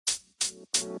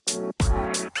Hey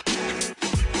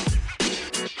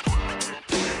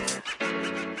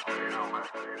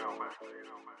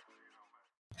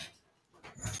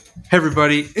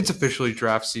everybody, it's officially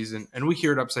draft season, and we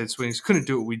here at Upside Swings couldn't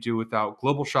do what we do without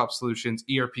Global Shop Solutions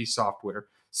ERP software.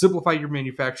 Simplify your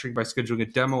manufacturing by scheduling a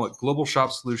demo at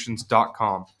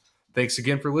globalshopsolutions.com. Thanks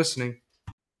again for listening.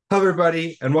 Hello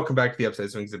everybody, and welcome back to the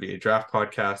Upside Swings NBA Draft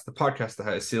Podcast, the podcast that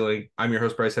has a ceiling. I'm your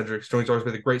host, Bryce Hendricks, joined always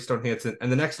by the great Stone Hansen, and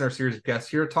the next in our series of guests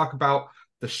here to talk about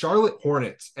the Charlotte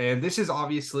Hornets. And this is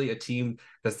obviously a team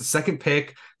that's the second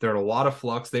pick. They're in a lot of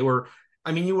flux. They were,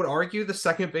 you would argue the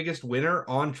second biggest winner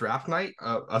on draft night,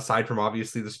 aside from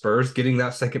obviously the Spurs getting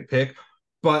that second pick.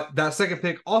 But that second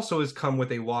pick also has come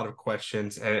with a lot of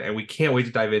questions, and we can't wait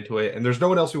to dive into it. And there's no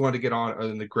one else we want to get on other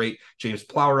than the great James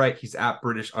Plowright. He's at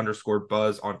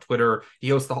British_Buzz on Twitter. He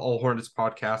hosts the All Hornets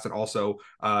podcast and also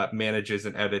manages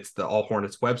and edits the All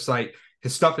Hornets website.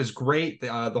 His stuff is great.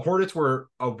 The Hornets were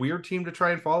a weird team to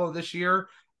try and follow this year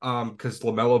because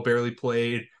LaMelo barely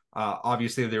played.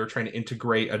 Obviously, they were trying to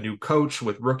integrate a new coach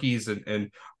with rookies and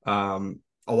a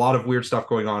lot of weird stuff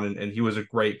going on. And he was a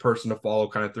great person to follow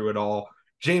kind of through it all.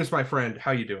 James, my friend, how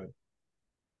you doing?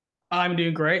 I'm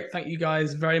doing great. Thank you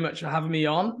guys very much for having me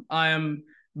on. I am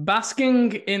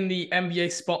basking in the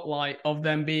NBA spotlight of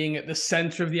them being at the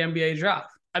center of the NBA draft.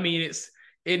 I mean,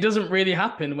 it doesn't really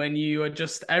happen when you are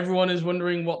just everyone is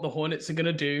wondering what the Hornets are going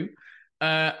to do.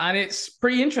 And it's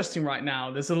pretty interesting right now.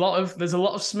 There's a lot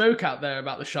of smoke out there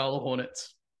about the Charlotte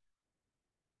Hornets.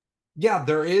 Yeah,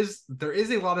 there is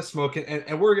a lot of smoke,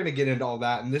 and we're going to get into all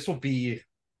that. And this will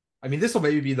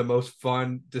maybe be the most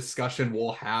fun discussion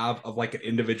we'll have of like an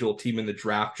individual team in the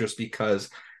draft, just because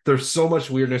there's so much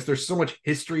weirdness. There's so much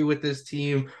history with this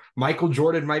team. Michael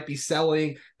Jordan might be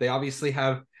selling. They obviously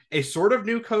have a sort of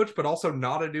new coach, but also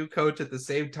not a new coach at the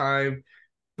same time.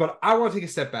 But I want to take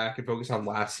a step back and focus on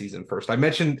last season first. I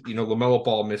mentioned, LaMelo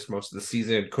Ball missed most of the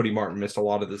season. Cody Martin missed a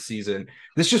lot of the season.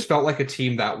 This just felt like a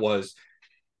team that was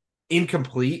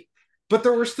incomplete, but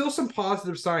there were still some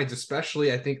positive signs,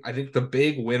 especially I think the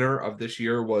big winner of this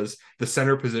year was the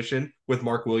center position with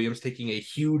Mark Williams taking a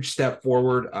huge step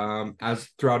forward as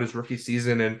throughout his rookie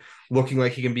season and looking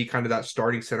like he can be kind of that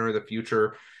starting center of the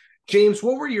future. James,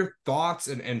 what were your thoughts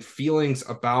and feelings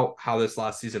about how this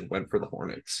last season went for the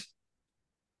Hornets?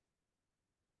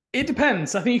 It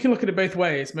depends. I think you can look at it both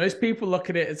ways. Most people look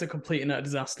at it as a complete and utter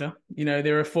disaster.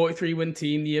 They were a 43-win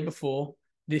team the year before.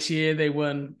 This year they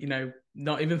won,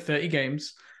 not even 30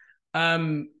 games.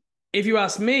 If you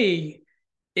ask me,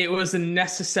 it was a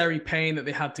necessary pain that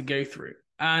they had to go through.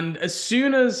 And as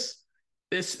soon as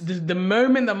the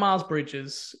moment that Miles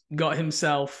Bridges got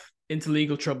himself into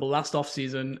legal trouble last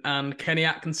offseason and Kenny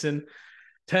Atkinson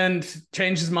changed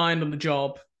his mind on the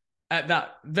job, at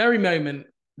that very moment,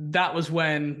 that was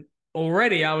when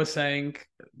already I was saying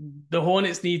the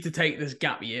Hornets need to take this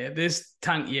gap year, this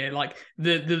tank year. Like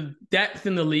the depth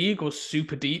in the league was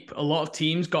super deep. A lot of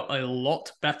teams got a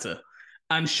lot better.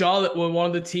 And Charlotte were one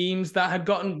of the teams that had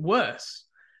gotten worse.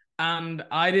 And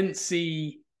I didn't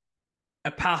see a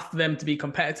path for them to be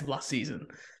competitive last season.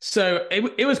 So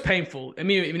it was painful. I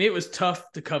mean, it was tough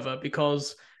to cover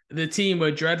because the team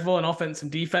were dreadful in offense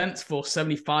and defense for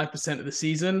 75% of the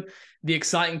season. The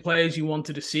exciting players you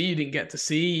wanted to see, you didn't get to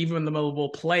see. Even when the LaMelo Ball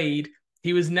played,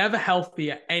 he was never healthy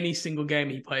at any single game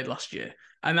he played last year.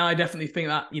 And I definitely think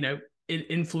that, it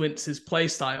influenced his play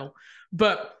style.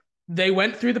 But they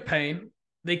went through the pain.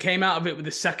 They came out of it with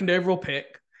the second overall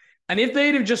pick. And if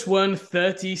they'd have just won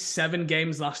 37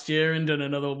 games last year and done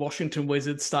another Washington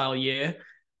Wizards style year,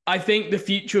 I think the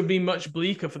future would be much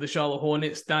bleaker for the Charlotte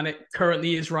Hornets than it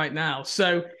currently is right now.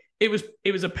 So it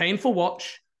was a painful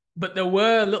watch, but there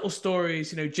were little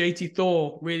stories. JT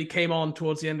Thor really came on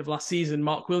towards the end of last season.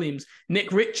 Mark Williams,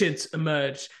 Nick Richards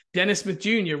emerged. Dennis Smith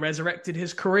Jr. resurrected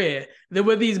his career. There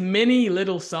were these mini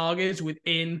little sagas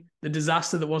within the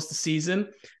disaster that was the season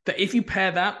that if you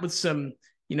pair that with some,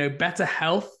 better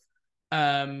health,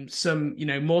 some,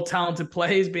 more talented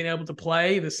players being able to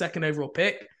play the second overall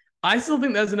pick, I still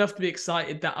think there's enough to be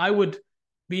excited that I would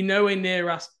be nowhere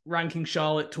near ranking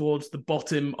Charlotte towards the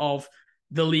bottom of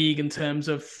the league in terms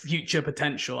of future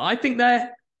potential. I think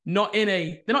they're not in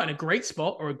a great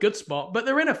spot or a good spot, but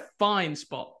they're in a fine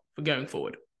spot for going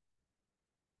forward.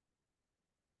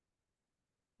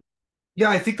 Yeah,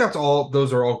 I think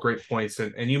those are all great points.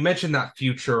 And you mentioned that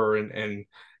future and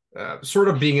sort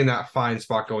of being in that fine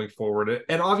spot going forward.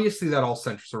 And obviously that all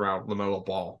centers around LaMelo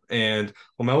Ball. And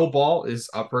LaMelo Ball is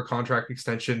up for a contract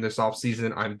extension this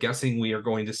offseason. I'm guessing we are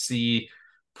going to see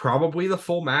probably the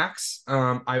full max,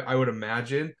 I would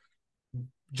imagine.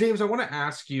 James, I want to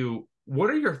ask you, what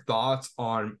are your thoughts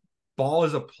on Ball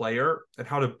as a player and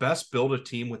how to best build a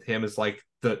team with him is like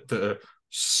the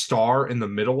star in the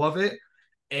middle of it.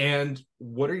 And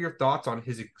what are your thoughts on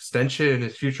his extension and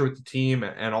his future with the team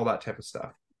and all that type of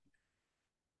stuff?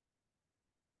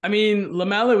 I mean,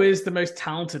 LaMelo is the most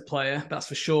talented player, that's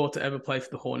for sure, to ever play for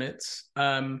the Hornets.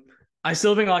 I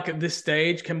still think like at this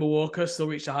stage, Kemba Walker still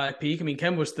reached a higher peak. I mean,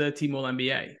 Kemba was third team All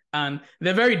NBA, and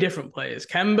they're very different players.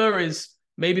 Kemba is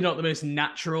maybe not the most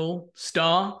natural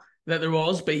star that there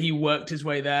was, but he worked his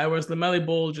way there. Whereas LaMelo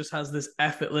Ball just has this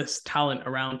effortless talent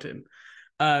around him.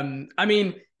 I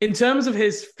mean, in terms of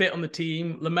his fit on the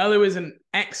team, LaMelo is an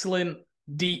excellent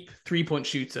deep 3-point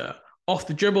shooter, off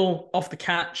the dribble, off the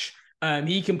catch.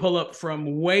 He can pull up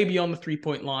from way beyond the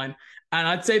 3-point line. And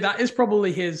I'd say that is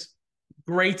probably his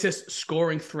greatest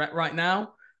scoring threat right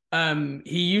now.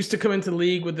 He used to come into the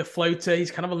league with the floater. He's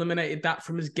kind of eliminated that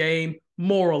from his game,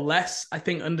 more or less, I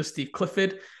think, under Steve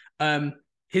Clifford.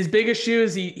 His big issue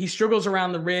is he struggles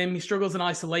around the rim. He struggles in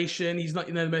isolation. He's not,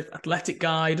 the most athletic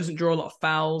guy. He doesn't draw a lot of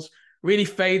fouls, really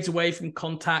fades away from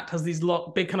contact, has these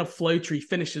big kind of floatery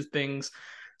finishes things.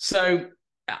 So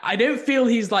I don't feel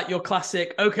he's like your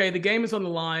classic, okay, the game is on the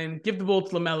line, give the ball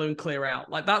to LaMelo and clear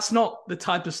out. Like, that's not the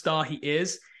type of star he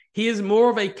is. He is more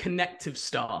of a connective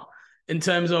star in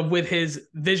terms of with his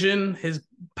vision, his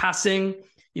passing.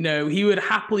 He would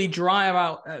happily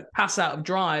pass out of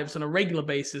drives on a regular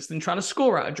basis than trying to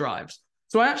score out of drives.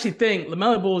 So I actually think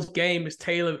LaMelo Ball's game is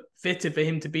tailor-fitted for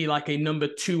him to be like a number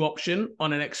 2 option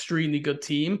on an extremely good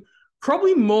team,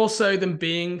 probably more so than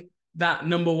being that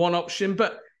number 1 option.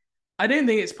 But I don't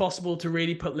think it's possible to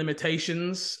really put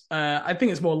limitations. I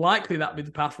think it's more likely that would be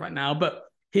the path right now, but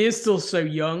he is still so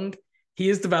young. He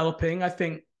is developing. I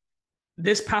think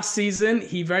this past season,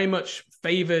 he very much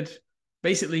favored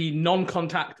basically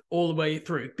non-contact all the way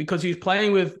through because he was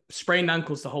playing with sprained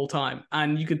ankles the whole time.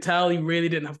 And you could tell he really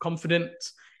didn't have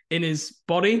confidence in his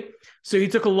body. So he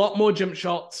took a lot more jump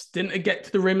shots, didn't get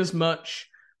to the rim as much,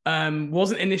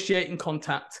 wasn't initiating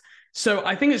contact. So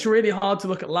I think it's really hard to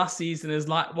look at last season as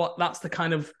like that's the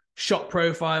kind of shot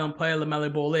profile and player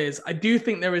LaMelo Ball is. I do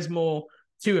think there is more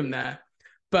to him there.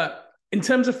 But in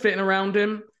terms of fitting around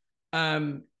him,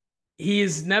 he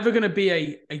is never going to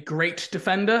be a great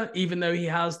defender, even though he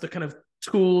has the kind of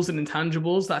tools and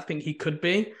intangibles that I think he could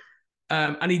be.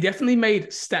 And he definitely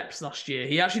made steps last year.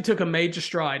 He actually took a major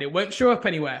stride. It won't show up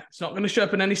anywhere. It's not going to show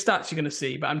up in any stats you're going to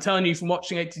see. But I'm telling you, from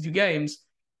watching 82 games,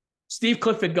 Steve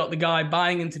Clifford got the guy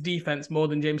buying into defense more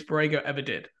than James Borrego ever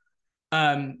did.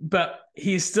 But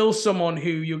he's still someone who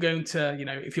you're going to,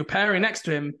 if you're pairing next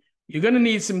to him, you're going to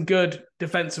need some good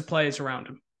defensive players around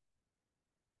him.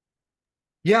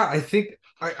 Yeah, I think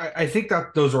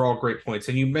that those are all great points.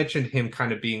 And you mentioned him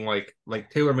kind of being like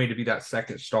tailor-made to be that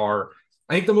second star.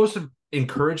 I think the most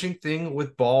encouraging thing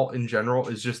with Ball in general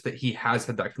is just that he has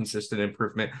had that consistent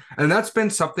improvement. And that's been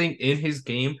something in his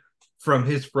game from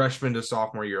his freshman to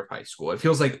sophomore year of high school. It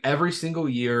feels like every single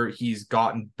year he's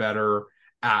gotten better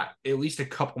at least a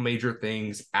couple major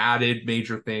things, added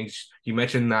major things. You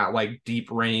mentioned that like deep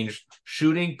range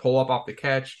shooting, pull up off the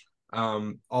catch.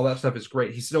 All that stuff is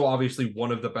great. He's still obviously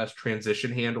one of the best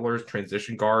transition handlers,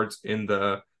 transition guards in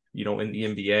the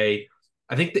NBA.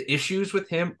 I think the issues with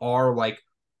him are like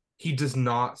he does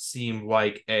not seem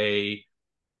like a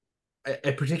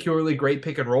particularly great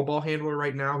pick and roll ball handler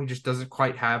right now. He just doesn't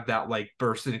quite have that like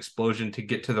burst and explosion to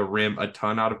get to the rim a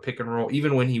ton out of pick and roll,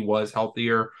 even when he was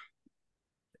healthier.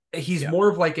 He's more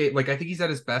of like I think he's at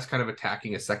his best kind of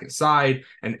attacking a second side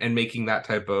and making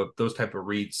those type of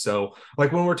reads. So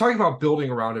like when we're talking about building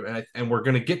around him, and we're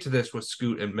going to get to this with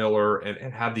Scoot and Miller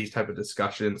and have these type of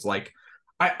discussions, like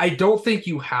I don't think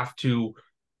you have to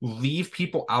leave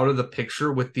people out of the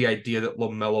picture with the idea that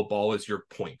LaMelo Ball is your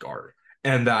point guard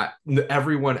and that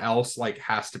everyone else like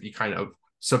has to be kind of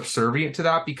subservient to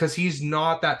that, because he's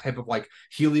not that type of like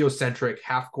heliocentric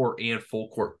half court and full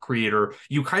court creator.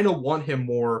 You kind of want him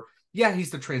more. Yeah,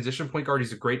 he's the transition point guard.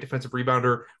 He's a great defensive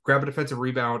rebounder. Grab a defensive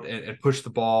rebound and push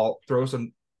the ball, throw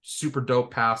some super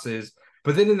dope passes.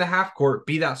 But then in the half court,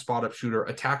 be that spot up shooter,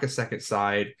 attack a second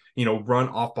side, run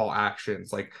off ball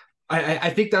actions. Like I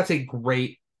think that's a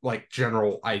great like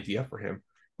general idea for him.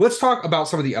 Let's talk about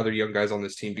some of the other young guys on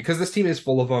this team, because this team is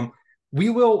full of them. We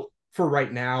will, for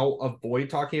right now, avoid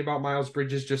talking about Miles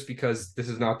Bridges just because this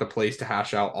is not the place to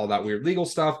hash out all that weird legal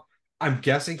stuff. I'm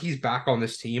guessing he's back on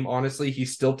this team. Honestly,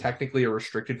 he's still technically a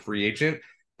restricted free agent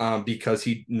because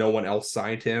no one else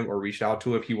signed him or reached out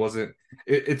to him. He wasn't.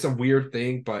 It's a weird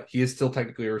thing, but he is still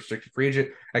technically a restricted free agent.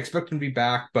 I expect him to be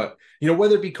back, but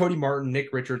whether it be Cody Martin, Nick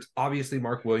Richards, obviously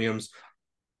Mark Williams.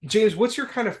 James, what's your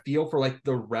kind of feel for like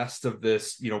the rest of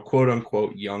this, quote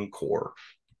unquote young core?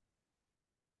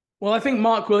 Well, I think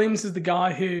Mark Williams is the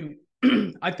guy who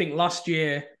I think last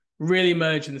year really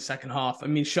emerged in the second half. I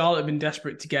mean, Charlotte have been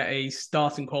desperate to get a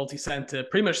starting quality center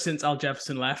pretty much since Al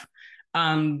Jefferson left.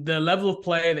 And the level of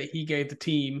play that he gave the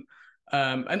team,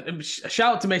 and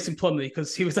shout out to Mason Plumlee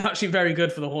because he was actually very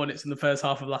good for the Hornets in the first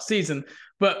half of last season.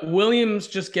 But Williams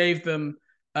just gave them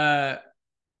the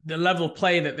level of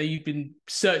play that they've been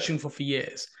searching for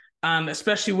years. And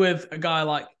especially with a guy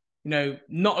like,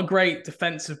 not a great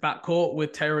defensive backcourt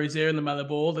with Terry Rozier and LaMelo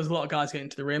Ball. There's a lot of guys getting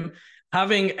to the rim.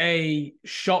 Having a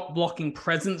shot blocking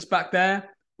presence back there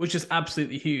was just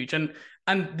absolutely huge. And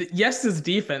yes, there's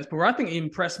defense, but I think he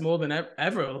impressed more than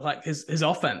ever, like his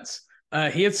offense.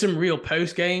 He had some real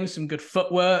post games, some good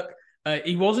footwork.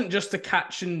 He wasn't just a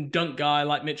catch and dunk guy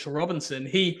like Mitchell Robinson.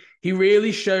 He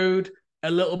really showed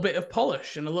a little bit of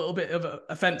polish and a little bit of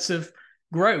offensive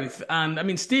growth. And I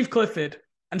mean, Steve Clifford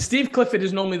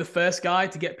is normally the first guy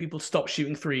to get people to stop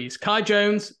shooting threes. Kai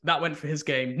Jones, that went for his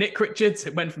game. Nick Richards,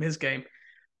 it went from his game.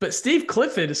 But Steve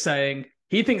Clifford is saying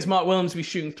he thinks Mark Williams will be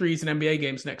shooting threes in NBA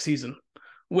games next season,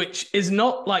 which is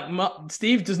not like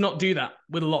Steve does not do that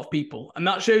with a lot of people. And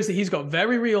that shows that he's got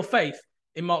very real faith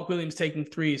in Mark Williams taking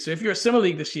threes. So if you're a Summer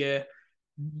League this year,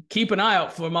 keep an eye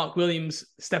out for Mark Williams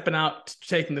stepping out,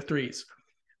 taking the threes.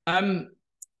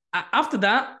 After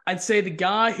that, I'd say the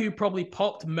guy who probably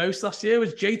popped most last year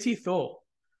was JT Thor.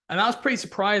 And that was pretty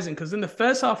surprising because in the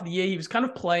first half of the year, he was kind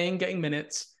of playing, getting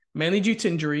minutes, mainly due to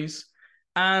injuries.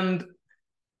 And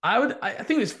I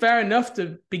think it's fair enough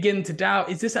to begin to doubt,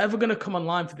 is this ever going to come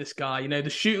online for this guy? The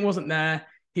shooting wasn't there.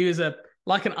 He was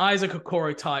like an Isaac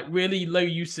Okoro type, really low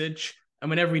usage. And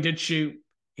whenever he did shoot,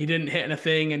 he didn't hit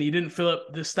anything and he didn't fill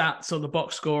up the stats or the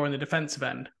box score on the defensive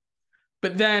end.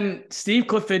 But then Steve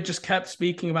Clifford just kept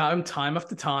speaking about him time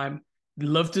after time,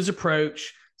 loved his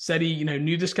approach, said he,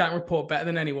 knew the scouting report better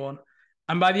than anyone.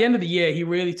 And by the end of the year, he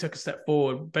really took a step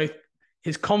forward. Both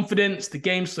his confidence, the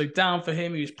game slowed down for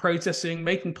him. He was protesting,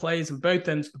 making plays on both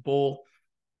ends of the ball.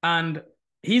 And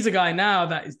he's a guy now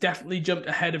that is definitely jumped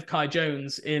ahead of Kai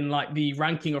Jones in like the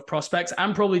ranking of prospects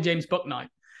and probably James Bucknight,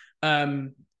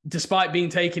 despite being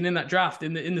taken in that draft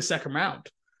in the second round.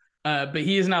 But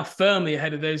he is now firmly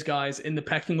ahead of those guys in the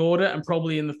pecking order and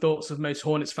probably in the thoughts of most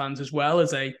Hornets fans as well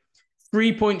as a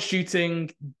 3-point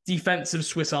shooting defensive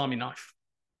Swiss Army knife.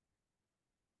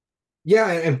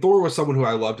 Yeah, and Thor was someone who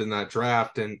I loved in that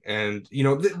draft, and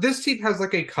this team has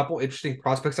like a couple interesting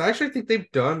prospects. I actually think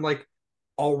they've done like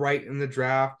all right in the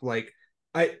draft. Like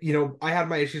I had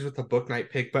my issues with the Bouknight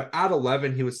pick, but at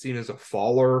 11 he was seen as a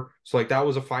faller, so like that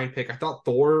was a fine pick. I thought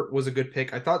Thor was a good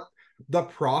pick. I thought the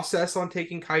process on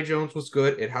taking Kai Jones was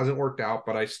good. It hasn't worked out,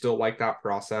 but I still like that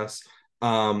process.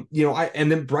 And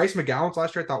then Bryce McGowan's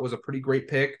last year I thought was a pretty great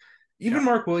pick. Even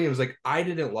Mark Williams, like I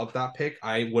didn't love that pick.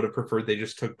 I would have preferred they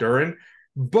just took Duren,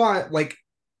 but like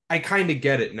I kind of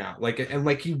get it now. Like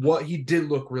he did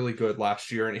look really good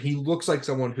last year, and he looks like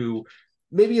someone who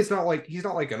maybe he's not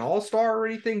like an all-star or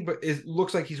anything, but it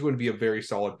looks like he's going to be a very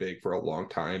solid big for a long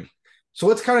time. So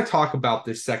let's kind of talk about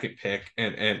this second pick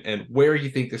and where you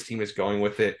think this team is going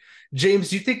with it. James,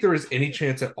 do you think there is any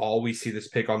chance at all we see this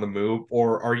pick on the move,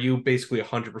 or are you basically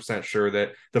 100% sure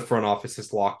that the front office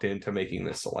is locked into making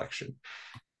this selection?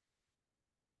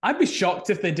 I'd be shocked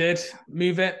if they did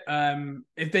move it.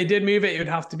 If they did move it, it would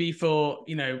have to be for,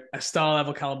 a star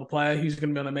level caliber player who's going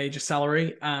to be on a major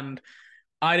salary. And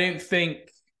I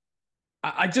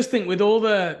just think with all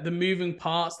the moving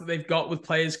parts that they've got with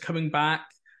players coming back,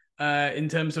 in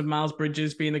terms of Miles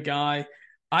Bridges being the guy,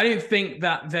 I don't think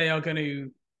that they are going to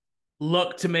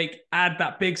look to add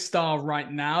that big star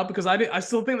right now, because I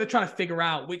still think they're trying to figure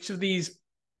out which of these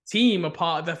team are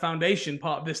part of their foundation,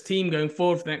 part of this team going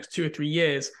forward for the next 2 or 3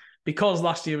 years, because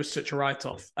last year was such a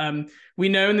write-off. We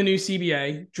know in the new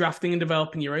CBA, drafting and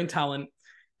developing your own talent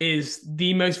is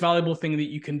the most valuable thing that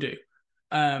you can do.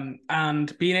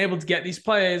 And being able to get these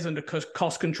players under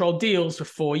cost-controlled deals for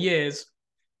 4 years,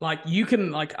 I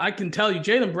can tell you,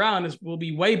 Jaylen Brown will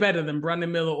be way better than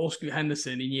Brandon Miller or Scoot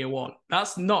Henderson in year one.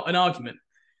 That's not an argument.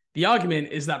 The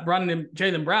argument is that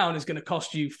Jaylen Brown is going to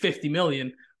cost you $50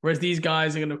 million, whereas these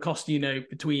guys are going to cost you,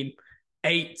 between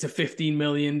 $8 to $15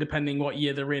 million, depending what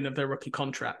year they're in of their rookie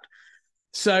contract.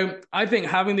 So I think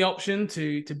having the option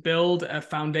to build a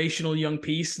foundational young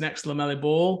piece next to LaMelo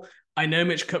Ball, I know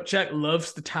Mitch Kupchak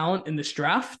loves the talent in this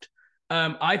draft.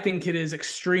 I think it is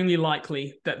extremely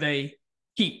likely that they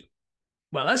keep,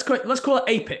 well, let's call it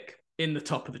a pick in the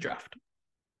top of the draft.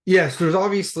 Yes, there's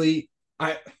obviously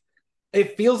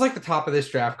it feels like the top of this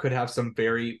draft could have some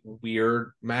very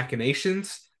weird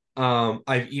machinations.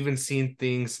 I've even seen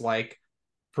things like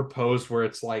proposed where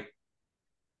it's like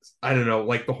I don't know,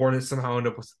 like the Hornets somehow end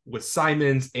up with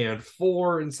Simons and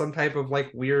four in some type of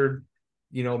like weird,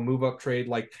 move up trade.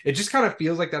 Like it just kind of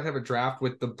feels like that type of draft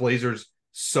with the Blazers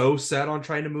so set on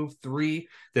trying to move three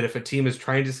that if a team is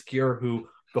trying to secure who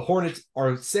the Hornets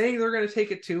are saying they're going to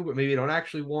take it to, but maybe don't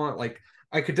actually want, like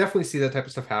I could definitely see that type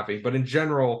of stuff happening. But in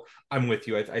general, I'm with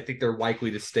you. I think they're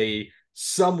likely to stay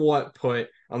somewhat put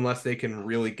unless they can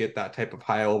really get that type of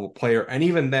high level player. And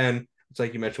even then, it's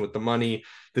like you mentioned with the money,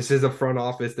 this is a front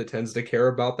office that tends to care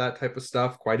about that type of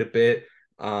stuff quite a bit.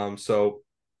 So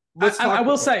let's And I talk.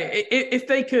 will say, if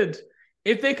they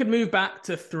could move back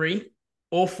to 3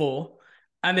 or 4,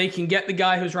 and they can get the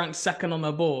guy who's ranked second on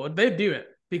their board, they'd do it.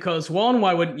 Because one,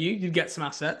 why wouldn't you? You'd get some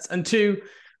assets, and two,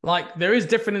 like there is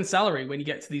different in salary when you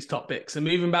get to these top picks. And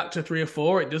moving back to 3 or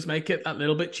 4, it does make it a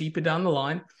little bit cheaper down the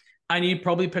line. And you'd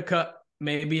probably pick up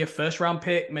maybe a first round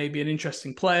pick, maybe an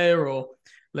interesting player, or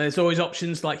there's always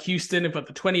options like Houston. If at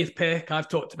the 20th pick, I've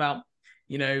talked about,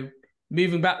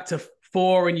 moving back to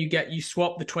 4 and you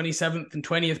swap the 27th and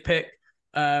 20th pick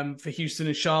for Houston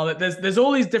and Charlotte. There's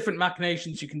all these different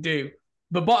machinations you can do.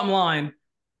 But bottom line,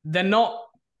 they're not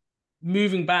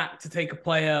moving back to take a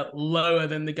player lower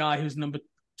than the guy who's number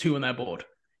 2 on their board.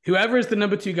 Whoever is the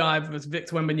number 2 guy, if it's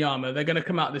Victor Wembanyama, they're going to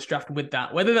come out of this draft with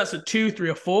that. Whether that's at 2, 3,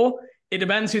 or 4, it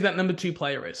depends who that number 2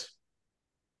 player is.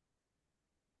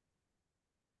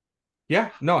 Yeah,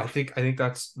 no, I think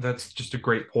that's just a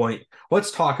great point.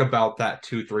 Let's talk about that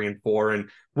 2, 3, and 4, and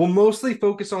we'll mostly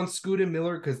focus on Scoot and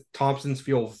Miller because Thompsons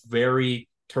feel very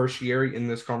tertiary in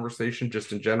this conversation,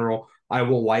 just in general. I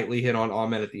will lightly hit on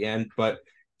Ahmed at the end, but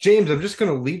James, I'm just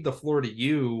going to leave the floor to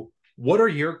you. What are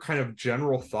your kind of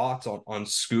general thoughts on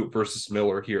Scoot versus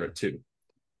Miller here at 2?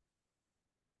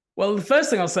 Well, the first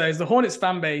thing I'll say is the Hornets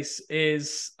fan base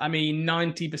is,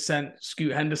 90%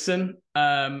 Scoot Henderson,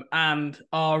 and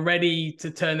are ready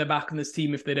to turn their back on this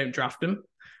team if they don't draft him.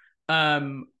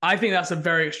 I think that's a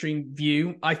very extreme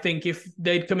view. I think if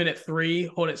they'd come in at 3,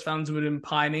 Hornets fans would have been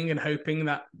pining and hoping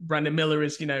that Brandon Miller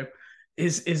is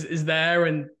there,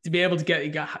 and to be able to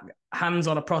get hands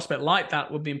on a prospect like that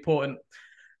would be important.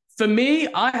 For me,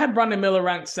 I had Brandon Miller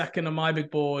ranked second on my big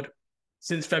board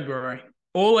since February,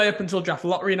 all the way up until draft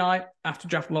lottery night, after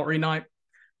draft lottery night.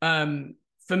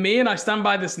 For me, and I stand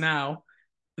by this now,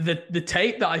 the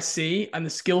tape that I see and the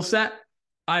skill set,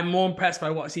 I'm more impressed by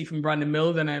what I see from Brandon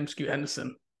Miller than I am Scoot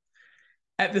Henderson.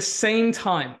 At the same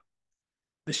time,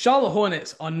 the Charlotte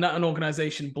Hornets are not an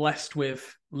organization blessed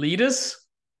with leaders,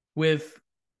 with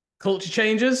culture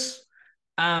changes,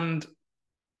 and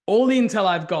all the intel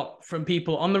I've got from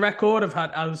people on the record. I've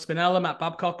had Adam Spinella, Matt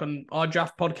Babcock on our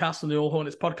draft podcast on the All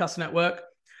Hornets Podcast Network.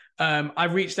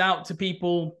 I've reached out to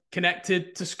people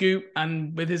connected to Scoot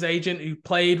and with his agent who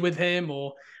played with him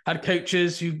or had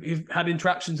coaches who've had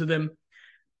interactions with him.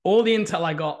 All the intel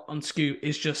I got on Scoot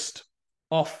is just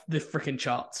off the freaking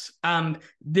charts. And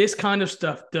this kind of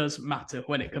stuff does matter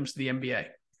when it comes to the NBA.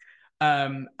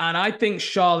 And I think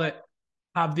Charlotte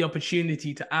have the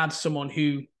opportunity to add someone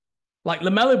who, like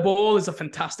LaMelo Ball is a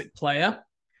fantastic player,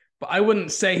 but I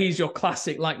wouldn't say he's your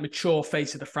classic, like mature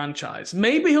face of the franchise.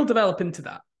 Maybe he'll develop into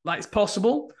that. Like it's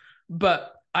possible,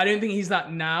 but I don't think he's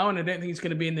that now. And I don't think he's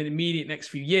going to be in the immediate next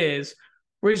few years.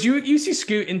 Whereas you see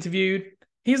Scoot interviewed,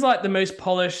 he's like the most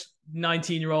polished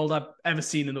 19-year-old I've ever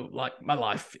seen in my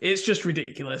life. It's just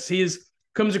ridiculous.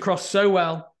 Comes across so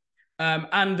well.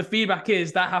 And the feedback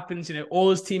is that happens, all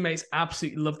his teammates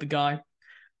absolutely love the guy.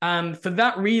 And for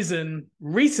that reason,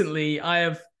 recently, I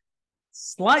have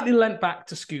slightly lent back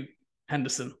to Scoot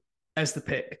Henderson as the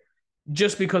pick,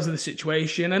 just because of the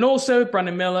situation. And also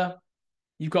Brandon Miller,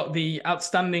 you've got the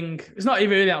outstanding, it's not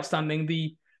even really outstanding,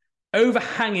 the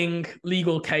overhanging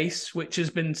legal case, which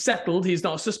has been settled. He's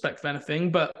not a suspect for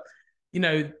anything, but,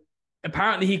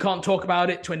 apparently he can't talk about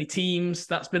it to any teams.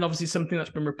 That's been obviously something that's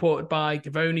been reported by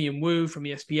Gavoni and Wu from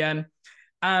ESPN.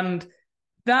 And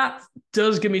that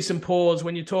does give me some pause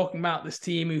when you're talking about this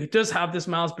team who does have this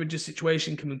Miles Bridges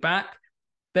situation coming back.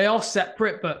 They are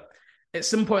separate, but at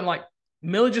some point, like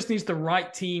Miller just needs the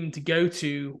right team to go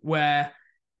to where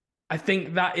I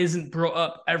think that isn't brought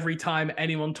up every time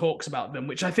anyone talks about them,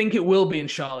 which I think it will be in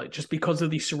Charlotte just because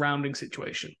of the surrounding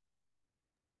situation.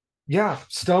 Yeah,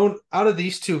 Stone, out of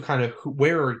these two, kind of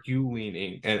where are you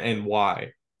leaning and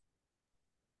why?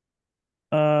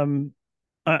 I'm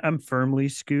firmly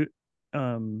Scoot,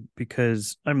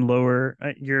 because I'm lower.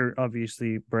 You're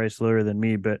obviously Bryce lower than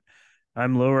me, but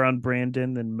I'm lower on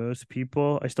Brandon than most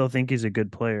people. I still think he's a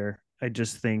good player. I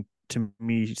just think to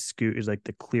me, Scoot is like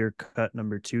the clear cut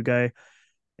number 2 guy.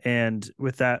 And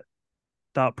with that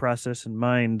thought process in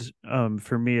mind,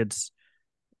 for me, it's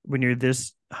when you're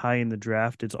this high in the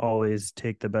draft, it's always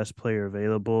take the best player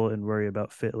available and worry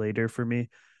about fit later for me.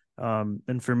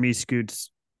 And for me,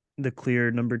 Scoot's the clear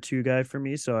number 2 guy for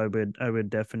me, so I would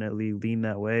definitely lean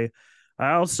that way.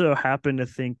 I also happen to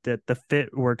think that the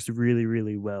fit works really,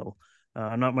 really well.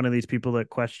 I'm not one of these people that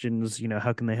questions,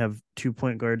 how can they have 2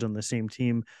 point guards on the same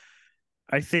team?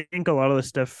 I think a lot of the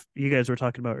stuff you guys were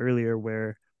talking about earlier,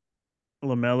 where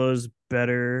LaMelo's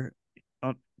better,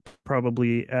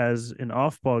 probably as an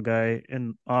off-ball guy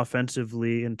and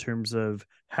offensively in terms of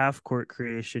half-court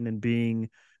creation and being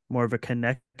more of a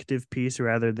connective piece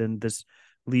rather than this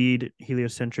lead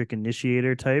heliocentric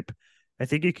initiator type. I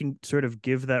think you can sort of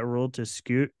give that role to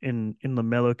Scoot, and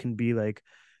LaMelo can be like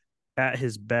at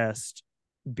his best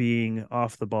being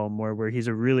off the ball more, where he's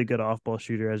a really good off ball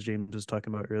shooter, as James was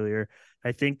talking about earlier.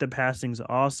 I think the passing's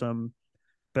awesome,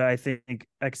 but I think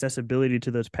accessibility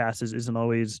to those passes isn't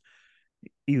always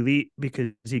elite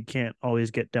because he can't always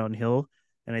get downhill.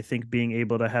 And I think being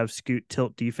able to have Scoot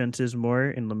tilt defenses more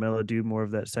and LaMelo do more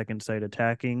of that second side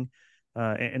attacking,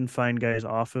 and find guys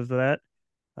off of that,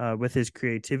 with his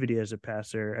creativity as a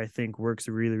passer, I think works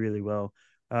really, really well.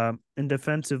 And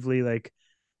defensively, like,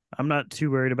 I'm not too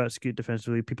worried about Scoot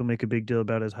defensively. People make a big deal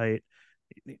about his height.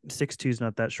 6'2" is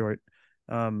not that short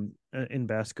in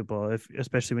basketball,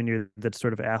 especially when you're that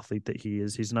sort of athlete that he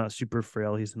is. He's not super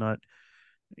frail. He's not,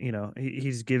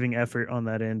 he's giving effort on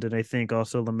that end. And I think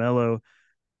also LaMelo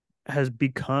has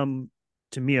become,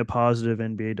 to me, a positive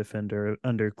NBA defender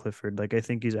under Clifford. Like, I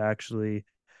think he's actually,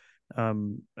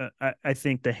 I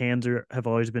think the hands have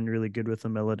always been really good with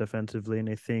LaMelo defensively. And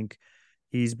I think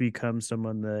he's become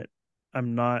someone that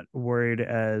I'm not worried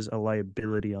as a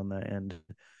liability on that end.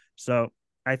 So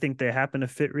I think they happen to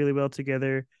fit really well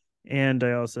together. And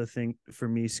I also think for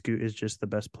me, Scoot is just the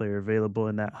best player available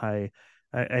in that high.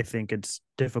 I think it's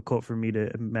difficult for me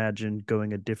to imagine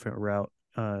going a different route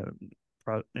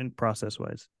in process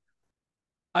wise.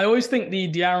 I always think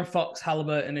the De'Aaron Fox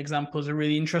Halliburton example is a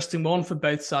really interesting one for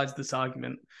both sides of this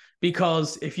argument.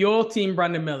 Because if you're team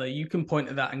Brandon Miller, you can point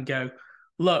at that and go,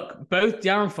 look, both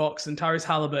De'Aaron Fox and Tyrese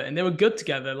Halliburton, they were good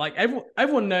together. Like,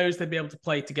 everyone knows they'd be able to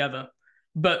play together.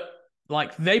 But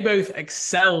like, they both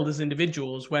excelled as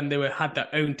individuals when they had their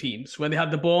own teams, when they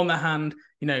had the ball in their hand,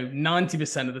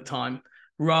 90% of the time,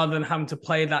 rather than having to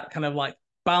play that kind of like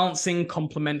balancing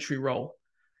complementary role.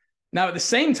 Now, at the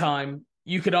same time,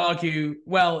 you could argue,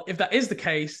 well, if that is the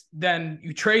case, then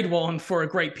you trade one for a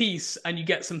great piece and you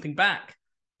get something back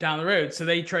down the road. So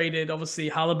they traded, obviously,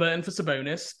 Halliburton for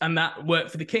Sabonis, and that worked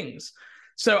for the Kings.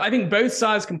 So I think both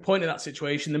sides can point at that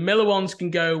situation. The Miller ones can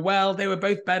go, well, they were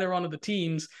both better on other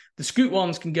teams. The Scoot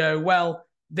ones can go, well,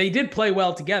 they did play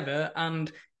well together.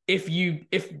 And if you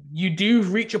do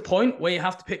reach a point where you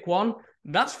have to pick one,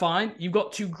 that's fine. You've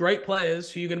got 2 great players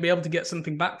who you're going to be able to get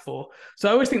something back for. So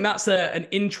I always think that's an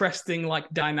interesting like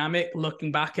dynamic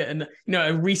looking back at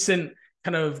a recent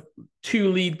kind of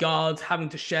 2 lead guards having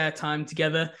to share time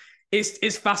together.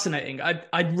 It's fascinating.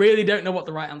 I really don't know what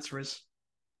the right answer is.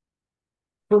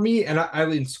 For me, and I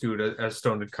lean Scoot, as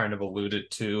Stone had kind of alluded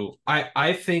to.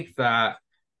 I think that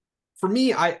for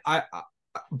me, I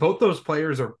both those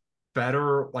players are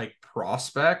better like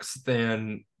prospects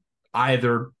than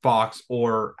either Fox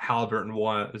or Halliburton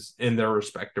was in their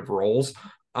respective roles.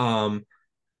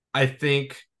 I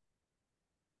think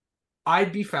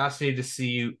I'd be fascinated to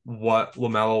see what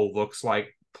LaMelo looks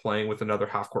like playing with another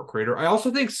half-court creator. I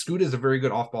also think Scoot is a very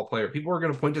good off-ball player. People are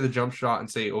going to point to the jump shot and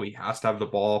say, oh, he has to have the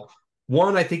ball.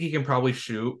 One, I think he can probably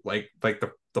shoot. Like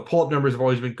the pull-up numbers have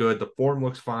always been good. The form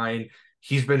looks fine.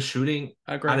 He's been shooting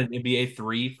at an NBA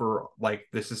 3 for like,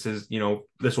 this is his,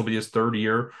 this will be his 3rd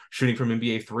year shooting from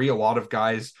NBA 3. A lot of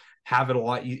guys have it a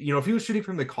lot. If he was shooting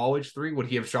from the college 3, would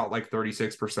he have shot like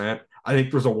 36%? I think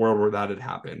there's a world where that had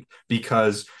happened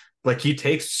because like he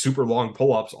takes super long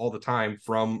pull-ups all the time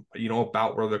from,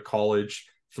 about where the college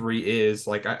 3 is.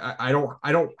 Like I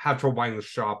don't have trouble buying the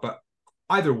shot, but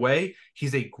either way,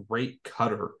 he's a great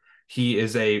cutter. He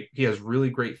has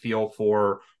really great feel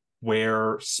for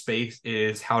where space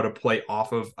is, how to play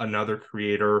off of another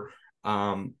creator.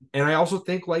 And I also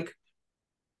think like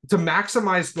to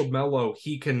maximize LaMelo,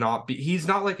 he's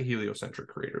not like a heliocentric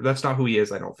creator. That's not who he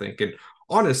is, I don't think. And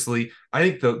honestly, I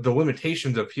think the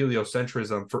limitations of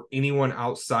heliocentrism for anyone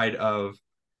outside of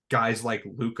guys like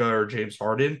Luka or James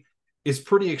Harden is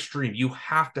pretty extreme. You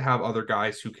have to have other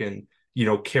guys who can,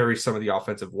 carry some of the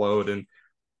offensive load. And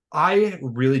I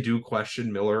really do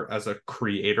question Miller as a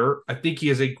creator. I think he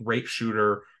is a great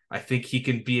shooter. I think he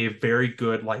can be a very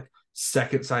good like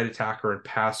second side attacker and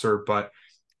passer, but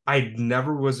I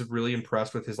never was really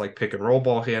impressed with his like pick and roll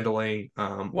ball handling.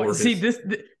 What see this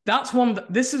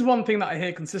is one thing that I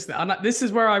hear consistently, and this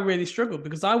is where I really struggled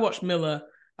because I watched Miller.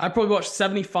 I probably watched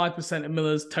 75% of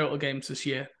Miller's total games this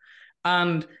year,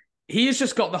 and he has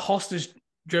just got the hostage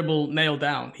dribble nailed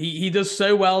down. He does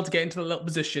so well to get into the little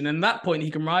position, and at that point he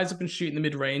can rise up and shoot in the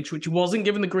mid range, which he wasn't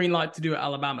given the green light to do at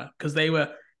Alabama because they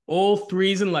were all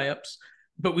threes and layups.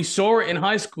 But we saw it in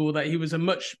high school that he was a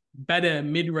much better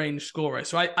mid-range scorer.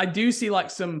 So I do see like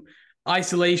some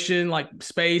isolation, like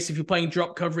space. If you're playing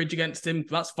drop coverage against him,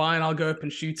 that's fine. I'll go up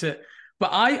and shoot it. But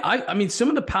I mean, some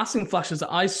of the passing flashes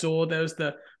that I saw, there was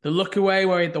the look away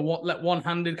where he had the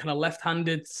one-handed, kind of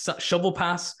left-handed shovel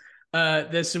pass.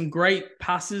 There's some great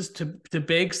passes to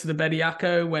Biggs, to the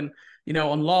Bediako when,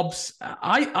 on lobs.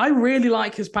 I really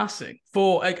like his passing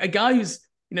for a guy who's,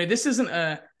 this isn't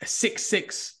a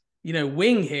 6'6",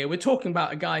 wing here. We're talking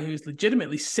about a guy who's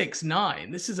legitimately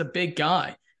 6'9". This is a big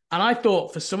guy. And I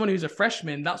thought for someone who's a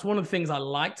freshman, that's one of the things I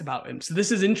liked about him. So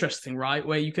this is interesting, right?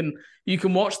 Where you can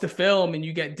watch the film and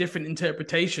you get different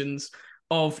interpretations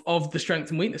of the strengths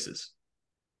and weaknesses.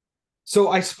 So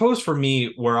I suppose for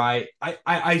me, where I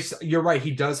you're right.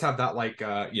 He does have that like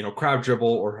crowd dribble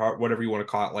or whatever you want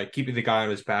to call it, like keeping the guy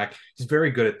on his back. He's very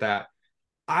good at that.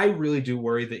 I really do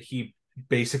worry that he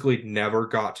basically never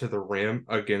got to the rim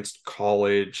against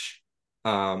college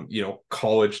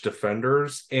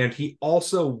defenders. And he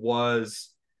also was,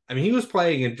 he was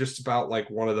playing in just about like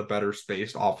one of the better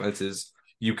spaced offenses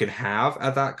you can have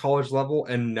at that college level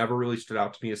and never really stood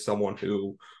out to me as someone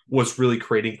who was really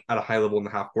creating at a high level in the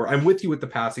half court. I'm with you with the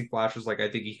passing flashes. Like, I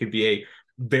think he could be a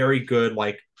very good,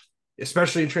 like,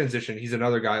 especially in transition. He's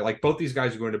another guy, like both these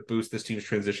guys are going to boost this team's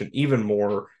transition even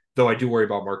more, though I do worry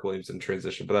about Mark Williams in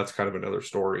transition, but that's kind of another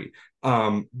story.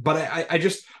 But I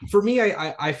just, for me,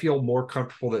 I feel more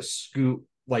comfortable that Scoot,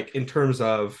 like in terms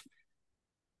of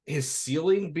his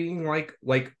ceiling being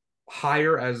like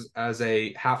higher as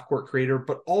a half court creator,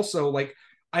 but also like,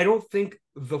 I don't think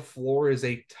the floor is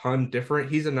a ton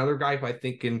different. He's another guy who I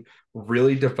think can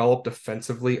really develop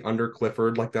defensively under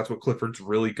Clifford. Like that's what Clifford's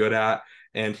really good at.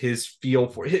 And his feel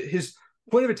for his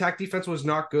point of attack defense was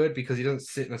not good because he doesn't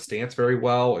sit in a stance very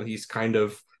well. And he's kind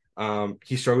of,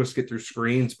 he struggles to get through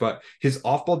screens, but his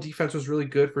off-ball defense was really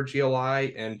good for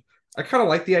GLI. And I kind of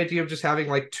like the idea of just having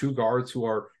like two guards who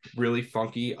are really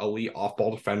funky, elite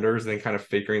off-ball defenders and then kind of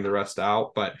figuring the rest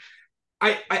out. But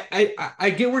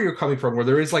I get where you're coming from, where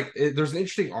there's an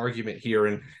interesting argument here.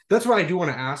 And that's why I do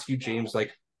want to ask you, James,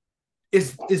 like,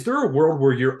 is there a world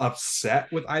where you're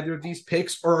upset with either of these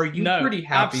picks, or are you pretty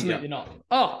happy? Absolutely not.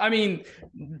 Oh,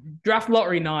 draft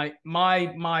lottery night,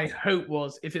 my hope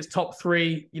was if it's top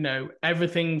three,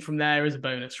 everything from there is a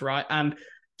bonus, right? And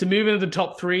to move into the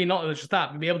top three, not just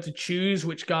that, but be able to choose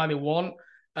which guy they want,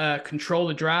 control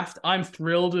the draft. I'm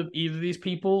thrilled with either of these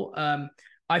people.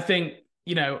 I think,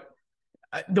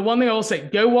 the one thing I will say,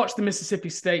 go watch the Mississippi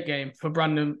State game for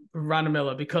Brandon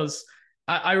Miller, because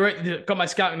I got my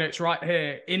scouting notes right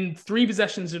here. In 3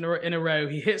 possessions in a row,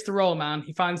 he hits the roll man,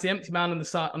 he finds the empty man on the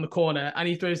side on the corner, and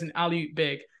he throws an alley-oop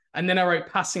big. And then I wrote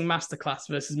passing masterclass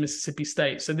versus Mississippi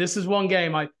State. So this is one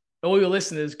game all your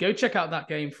listeners, go check out that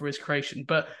game for his creation.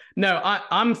 But no,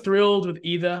 I'm thrilled with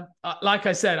either. Like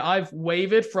I said, I've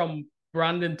wavered from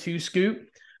Brandon to Scoot,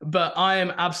 but I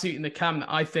am absolutely in the camp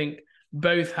that I think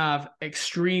both have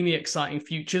extremely exciting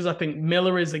futures. I think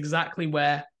Miller is exactly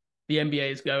where the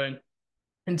NBA is going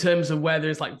in terms of where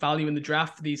there's like value in the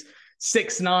draft for these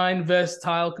 6'9",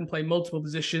 versatile, can play multiple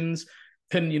positions,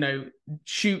 can,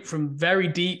 shoot from very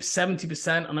deep,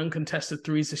 70% on uncontested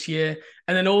threes this year.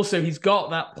 And then also he's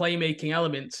got that playmaking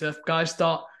element. So if guys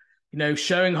start,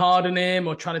 showing hard on him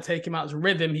or trying to take him out as a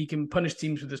rhythm, he can punish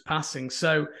teams with his passing.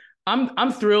 So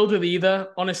I'm thrilled with either,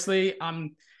 honestly.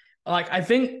 I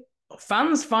think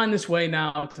fans find this way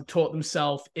now to talk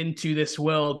themselves into this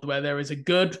world where there is a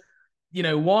good,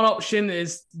 one option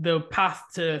is the path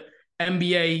to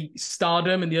NBA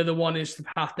stardom and the other one is the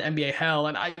path to NBA hell.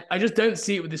 And I just don't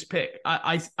see it with this pick.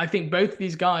 I think both of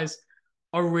these guys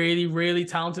are really, really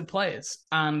talented players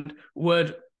and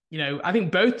would, I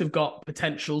think both have got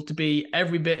potential to be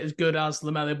every bit as good as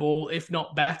LaMelo Ball, if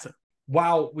not better.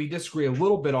 While we disagree a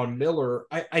little bit on Miller,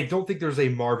 I don't think there's a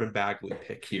Marvin Bagley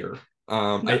pick here.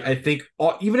 No. I think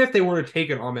even if they were to take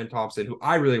an Amen Thompson, who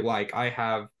I really like, I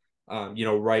have,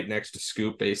 right next to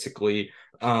Scoop, basically.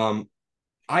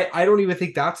 I don't even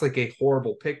think that's like a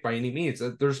horrible pick by any means.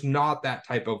 There's not that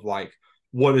type of like,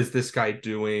 what is this guy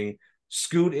doing?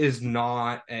 Scoot is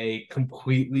not a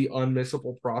completely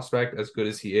unmissable prospect as good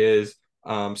as he is.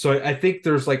 So I think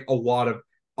there's like a lot of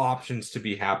options to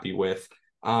be happy with.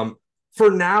 For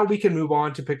now, we can move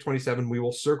on to pick 27. We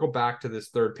will circle back to this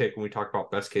third pick when we talk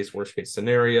about best case, worst case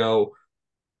scenario.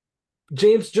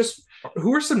 James, just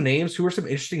who are some names, who are some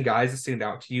interesting guys that stand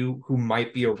out to you who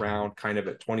might be around kind of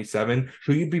at 27,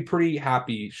 who you'd be pretty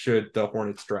happy should the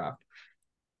Hornets draft?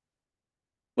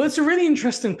 Well, it's a really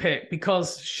interesting pick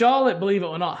because Charlotte, believe it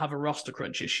or not, have a roster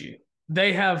crunch issue.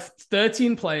 They have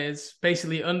 13 players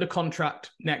basically under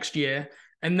contract next year,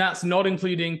 and that's not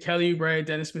including Kelly Oubre,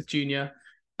 Dennis Smith Jr.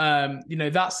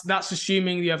 That's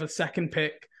assuming you have a second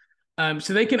pick.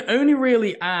 So they can only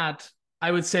really add,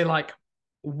 I would say, like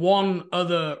one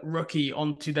other rookie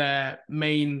onto their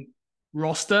main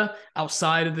roster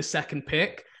outside of the second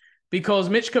pick. Because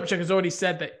Mitch Kupchak has already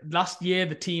said that last year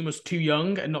the team was too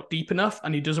young and not deep enough,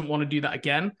 and he doesn't want to do that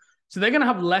again. So they're going to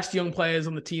have less young players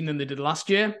on the team than they did last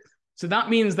year. So that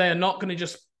means they're not going to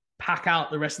just pack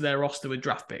out the rest of their roster with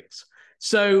draft picks.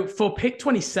 So for pick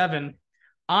 27,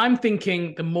 I'm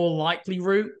thinking the more likely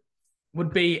route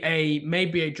would be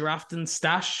maybe a draft and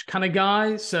stash kind of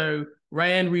guy. So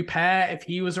Ryan Rupert, if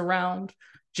he was around.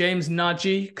 James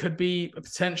Nagy could be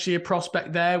potentially a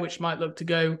prospect there, which might look to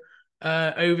go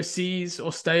overseas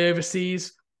or stay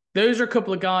overseas. Those are a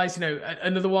couple of guys.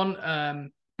 Another one,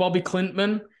 Bobby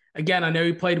Clintman. Again, I know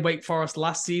he played Wake Forest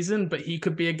last season, but he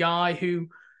could be a guy who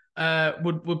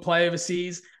would play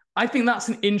overseas. I think that's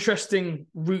an interesting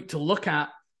route to look at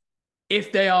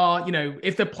if they are,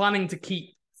 if they're planning to keep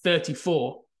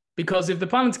 34. Because if they're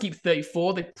planning to keep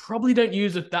 34, they probably don't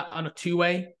use that on a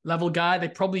two-way level guy. They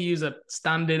probably use a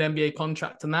standard NBA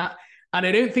contract on that. And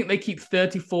I don't think they keep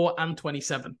 34 and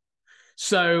 27.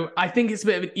 So I think it's a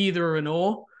bit of an either or an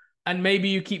or. And maybe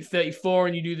you keep 34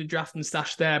 and you do the draft and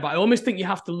stash there. But I almost think you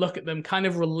have to look at them kind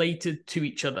of related to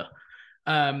each other.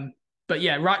 But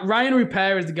yeah, Ryan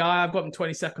Rupert is the guy. I've got him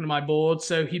 22nd on my board.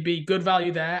 So he'd be good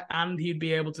value there and he'd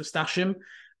be able to stash him.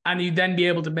 And you'd then be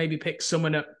able to maybe pick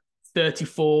someone at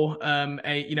 34,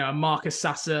 a Marcus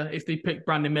Sasser. If they pick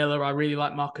Brandon Miller, I really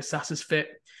like Marcus Sasser's fit.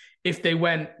 If they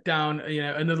went down,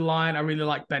 another line, I really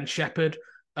like Ben Shepherd,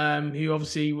 who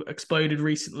obviously exploded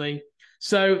recently.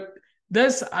 So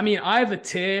I have a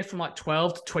tier from like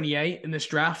 12 to 28 in this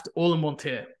draft, all in one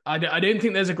tier. I don't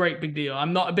think there's a great big deal.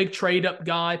 I'm not a big trade up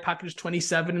guy, package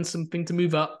 27 and something to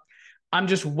move up. I'm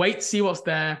just wait to see what's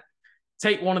there,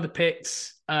 take one of the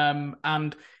picks.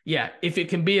 And yeah, if it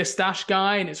can be a stash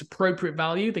guy and it's appropriate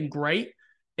value, then great.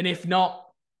 And if not,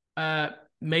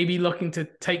 maybe looking to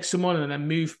take someone and then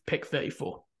move pick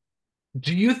 34.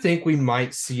 Do you think we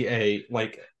might see a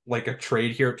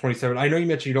trade here at 27? I know you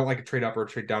mentioned you don't like a trade up or a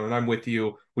trade down, and I'm with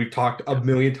you. We've talked a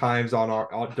million times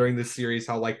during this series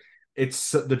how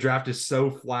it's the draft is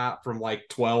so flat from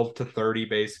 12 to 30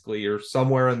 basically, or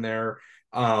somewhere in there.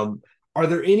 Are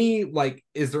there any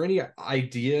is there any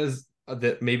ideas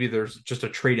that maybe there's just a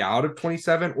trade out of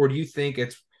 27, or do you think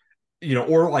it's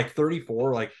or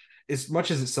 34? As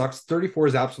much as it sucks, 34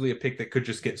 is absolutely a pick that could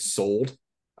just get sold.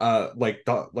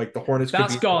 The Hornets.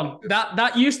 That's gone.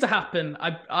 That used to happen.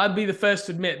 I'd be the first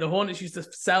to admit the Hornets used to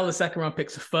sell the second round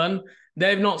picks for fun.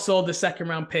 They've not sold the second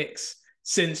round picks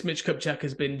since Mitch Kupchak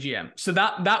has been GM. So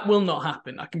that will not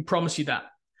happen. I can promise you that.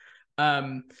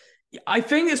 I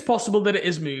think it's possible that it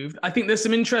is moved. I think there's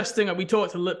some interesting. We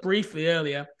talked briefly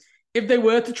earlier. If they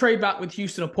were to trade back with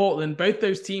Houston or Portland, both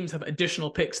those teams have additional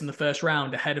picks in the first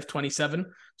round ahead of 27.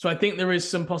 So I think there is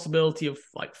some possibility of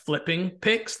flipping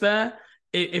picks there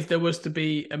if there was to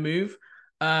be a move.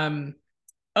 Other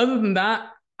than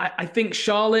that, I think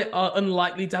Charlotte are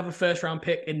unlikely to have a first round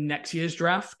pick in next year's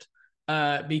draft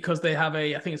because they have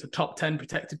I think it's a top 10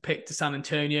 protected pick to San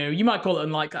Antonio. You might call it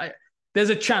unlikely. There's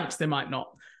a chance they might not.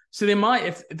 So they might,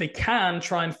 if they can,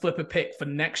 try and flip a pick for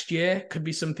next year. Could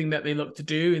be something that they look to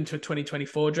do into a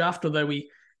 2024 draft. Although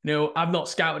I've not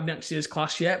scouted next year's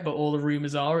class yet, but all the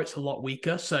rumors are it's a lot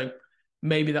weaker. So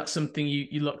maybe that's something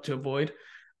you look to avoid.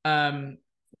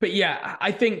 But yeah,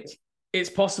 I think it's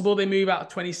possible they move out of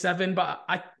 27. But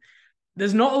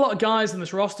there's not a lot of guys on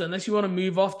this roster unless you want to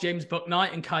move off James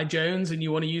Bouknight and Kai Jones, and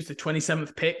you want to use the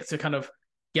 27th pick to kind of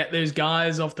get those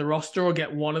guys off the roster or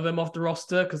get one of them off the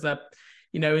roster because they're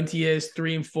into years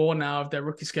 3 and 4 now of their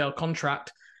rookie scale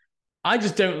contract. I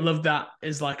just don't love that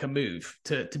as a move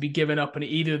to be given up on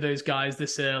either of those guys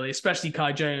this early, especially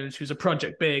Kai Jones, who's a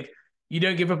project big. You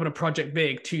don't give up on a project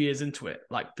big 2 years into it.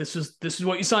 This is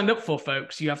what you signed up for,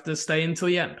 folks. You have to stay until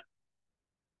the end.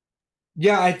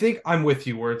 Yeah, I think I'm with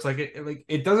you where it's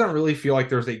it doesn't really feel like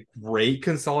there's a great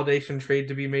consolidation trade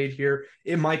to be made here.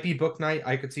 It might be Bouknight.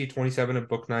 I could see 27 of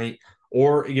Bouknight.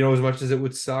 Or, as much as it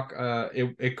would suck,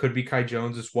 it could be Kai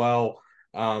Jones as well.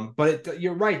 But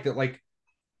you're right that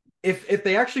if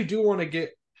they actually do want to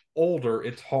get older,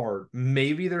 it's hard.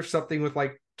 Maybe there's something with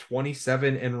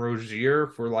 27 and Rozier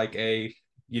for like a,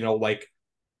 like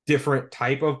different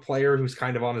type of player who's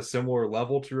kind of on a similar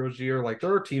level to Rozier. Like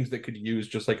there are teams that could use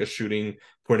just like a shooting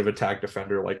point of attack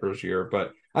defender like Rozier.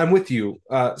 But I'm with you.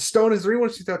 Stone, is there anyone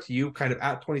who sticks out to you kind of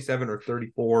at 27 or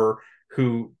 34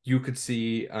 who you could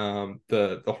see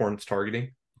the Hornets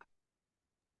targeting?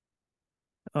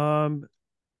 Um,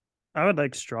 I would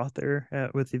like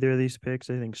Strother with either of these picks.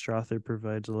 I think Strother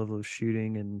provides a level of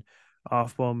shooting and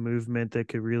off-ball movement that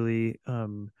could really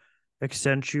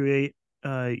accentuate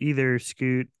either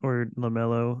Scoot or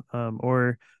LaMelo.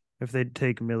 Or if they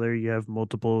take Miller, you have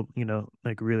multiple,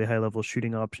 like really high-level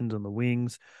shooting options on the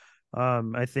wings.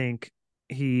 I think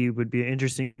he would be an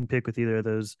interesting pick with either of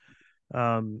those.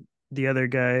 The other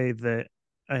guy that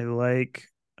I like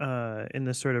in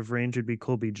this sort of range would be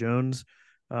Colby Jones.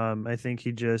 I think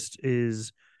he just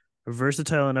is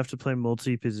versatile enough to play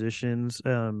multi positions.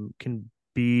 Can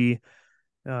be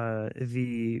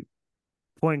the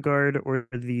point guard or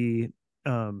the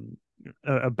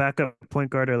a backup point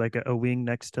guard or like a wing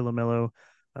next to LaMelo.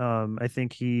 I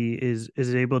think he is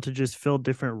able to just fill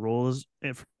different roles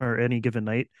for any given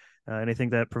night, and I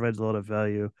think that provides a lot of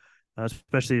value,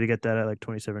 especially to get that at like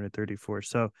 27 or 34.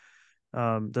 So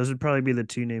those would probably be the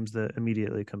two names that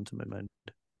immediately come to my mind.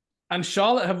 And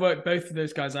Charlotte have worked both of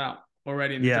those guys out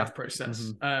already in the draft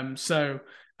process. Mm-hmm.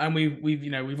 And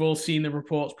we've all seen the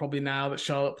reports probably now that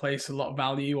Charlotte placed a lot of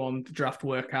value on the draft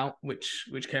workout, which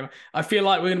came out. I feel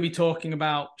like we're going to be talking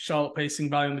about Charlotte placing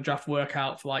value on the draft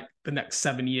workout for like the next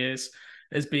 7 years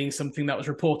as being something that was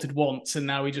reported once, and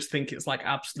now we just think it's like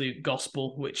absolute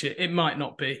gospel, which it might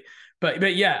not be.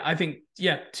 But yeah, I think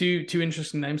two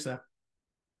interesting names there.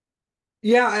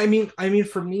 Yeah, I mean,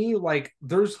 for me, like,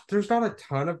 there's not a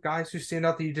ton of guys who stand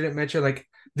out that you didn't mention. Like,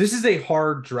 this is a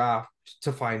hard draft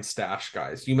to find stash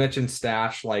guys. You mentioned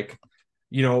stash, like,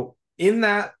 in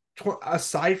that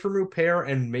aside from Rupert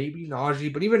and maybe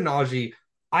Najee, but even Najee,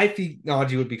 I think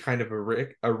Najee would be kind of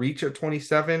a reach at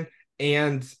 27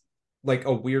 and like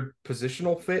a weird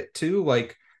positional fit too.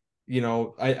 Like,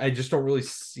 I just don't really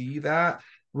see that.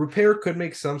 Repair could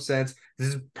make some sense.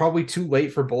 This is probably too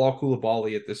late for Bilal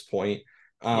Coulibaly at this point.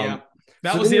 That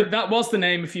was the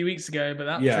name a few weeks ago, but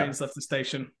that train's left the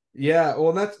station. Yeah,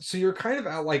 well, that's so you're kind of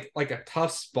at like a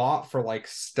tough spot for like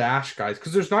stash guys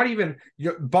because there's not even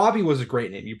Bobby was a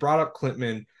great name. You brought up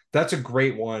Clintman, that's a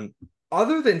great one.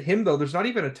 Other than him though, there's not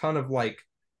even a ton of like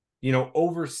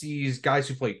overseas guys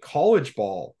who played college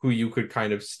ball who you could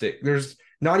kind of stick. There's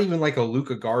not even like a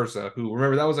Luka Garza who,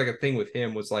 remember, that was like a thing with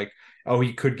him, was like, oh,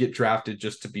 he could get drafted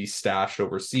just to be stashed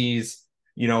overseas,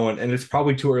 and it's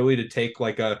probably too early to take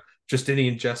like a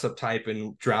Justinian Jessup type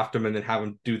and draft him and then have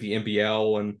him do the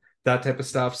NBL and that type of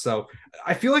stuff. So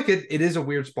I feel like it is a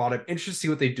weird spot. I'm interested to see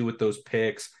what they do with those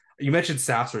picks. You mentioned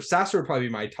Sasser. Sasser would probably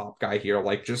be my top guy here.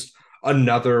 Like just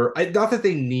another, not that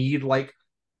they need like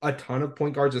a ton of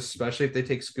point guards, especially if they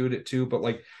take Scoot at 2, but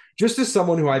like just as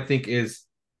someone who I think is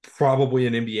probably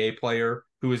an NBA player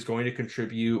who is going to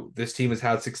contribute. This team has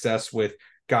had success with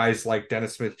guys like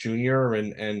Dennis Smith Jr.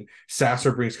 and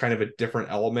Sasser brings kind of a different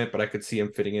element, but I could see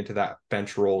him fitting into that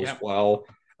bench role as well.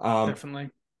 Definitely.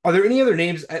 Are there any other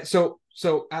names? So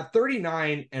at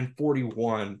 39 and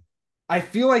 41, I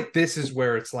feel like this is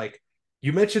where it's like,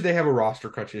 you mentioned they have a roster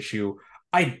crunch issue.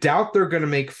 I doubt they're going to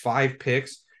make 5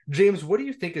 picks. James, what do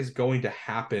you think is going to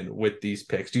happen with these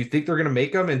picks? Do you think they're going to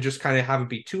make them and just kind of have them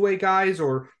be two-way guys,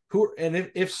 or who? And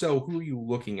if so, who are you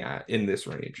looking at in this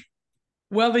range?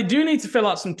 Well, they do need to fill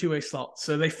out some two-way slots.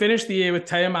 So they finished the year with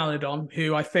Teo Maledon,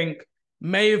 who I think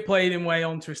may have played his way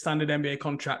onto a standard NBA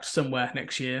contract somewhere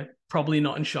next year. Probably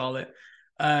not in Charlotte.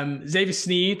 Xavier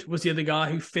Sneed was the other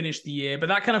guy who finished the year, but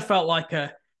that kind of felt like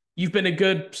you've been a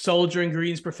good soldier in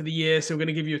Greensboro for the year, so we're going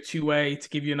to give you a two-way to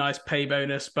give you a nice pay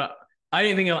bonus, but I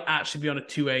don't think he'll actually be on a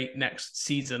 2-8 next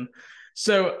season.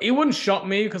 So it wouldn't shock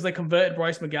me because they converted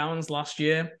Bryce McGowan's last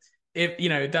year. If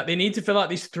that they need to fill out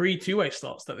these 3 two-way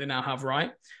slots that they now have,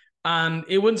 right? And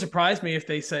it wouldn't surprise me if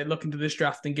they say, look into this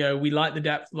draft and go, we like the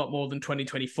depth a lot more than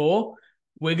 2024.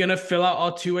 We're going to fill out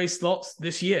our two-way slots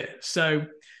this year. So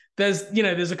there's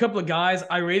a couple of guys.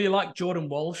 I really like Jordan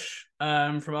Walsh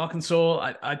from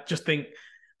Arkansas. I just think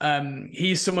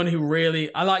he's someone who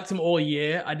really, I liked him all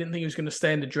year. I didn't think he was going to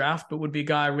stay in the draft, but would be a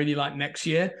guy I really like next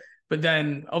year. But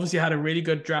then obviously had a really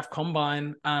good draft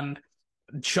combine, and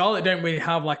Charlotte don't really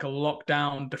have like a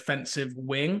lockdown defensive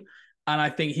wing. And I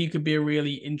think he could be a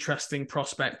really interesting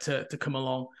prospect to come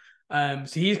along.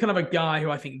 So he's kind of a guy who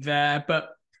I think there. But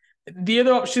the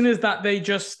other option is that they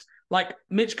just, like,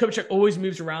 Mitch Kupchak always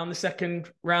moves around the second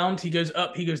round. He goes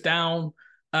up, he goes down,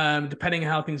 depending on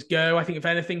how things go. I think if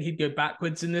anything, he'd go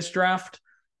backwards in this draft.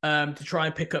 to try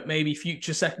and pick up maybe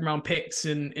future second round picks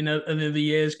in other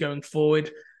years going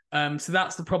forward. So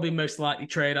that's the probably most likely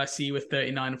trade I see with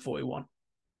 39 and 41.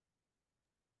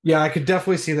 Yeah, I could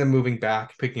definitely see them moving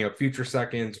back, picking up future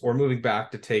seconds, or moving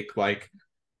back to take like,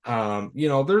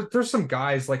 there's some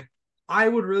guys like I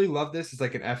would really love this as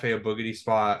like an FA Boogity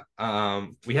spot.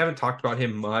 We haven't talked about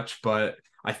him much, but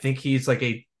I think he's like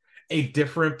a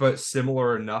different but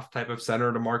similar enough type of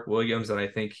center to Mark Williams, and I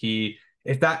think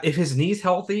if his knee's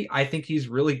healthy, I think he's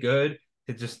really good.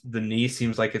 It just the knee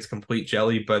seems like it's complete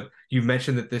jelly, but you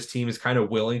mentioned that this team is kind of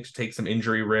willing to take some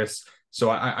injury risks, so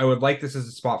I would like this as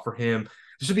a spot for him.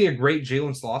 This would be a great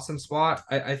Jalen Slauson spot,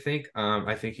 I think.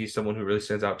 I think he's someone who really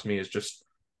stands out to me as just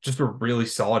a really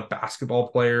solid basketball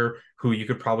player who you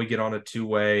could probably get on a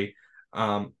two-way.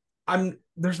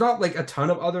 There's not like a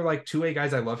ton of other like two-way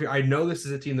guys I love here. I know this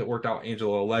is a team that worked out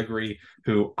Angelo Allegri,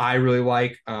 who I really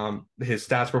like. His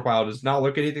stats profile does not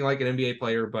look anything like an NBA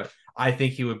player, but I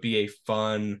think he would be a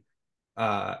fun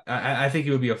I think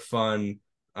he would be a fun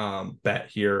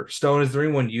bet here. Stone, is there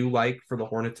anyone you like for the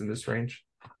Hornets in this range?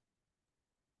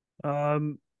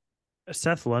 Um,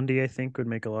 Seth Lundy, I think, would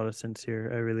make a lot of sense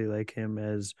here. I really like him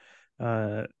as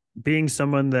uh, being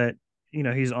someone that,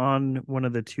 he's on one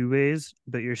of the two ways,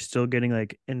 but you're still getting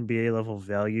like NBA level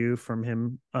value from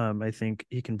him. I think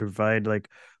he can provide like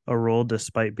a role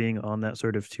despite being on that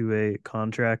sort of two-way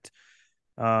contract.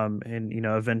 And,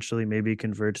 eventually maybe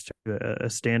converts to a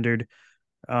standard.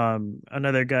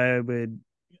 Another guy I would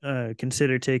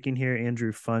consider taking here,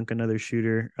 Andrew Funk, another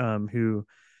shooter who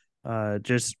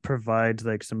just provides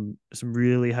like some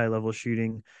really high level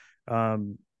shooting.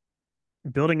 Um,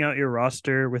 Building out your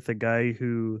roster with a guy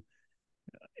who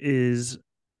is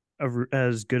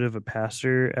as good of a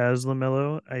passer as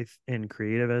LaMelo, and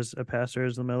creative as a passer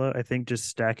as LaMelo. I think just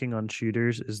stacking on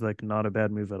shooters is like not a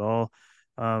bad move at all.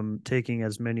 Taking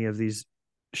as many of these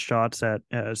shots at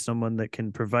as someone that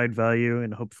can provide value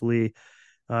and hopefully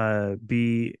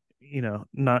be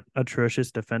not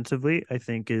atrocious defensively, I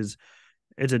think it's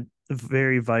a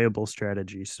very viable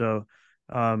strategy. So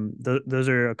those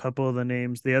are a couple of the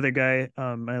names. The other guy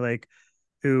I like,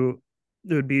 who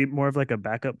would be more of like a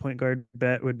backup point guard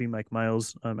bet, would be Mike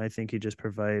Miles. I think he just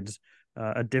provides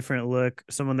a different look,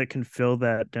 someone that can fill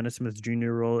that Dennis Smith Jr.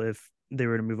 role if they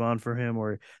were to move on for him,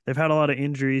 or they've had a lot of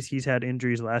injuries. He's had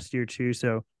injuries last year too.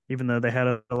 So even though they had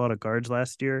a lot of guards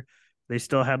last year, they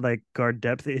still had like guard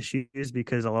depth issues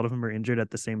because a lot of them were injured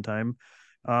at the same time.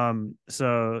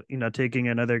 So, taking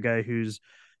another guy who's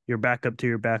your backup to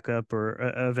your backup,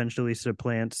 or eventually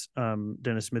supplants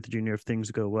Dennis Smith Jr. if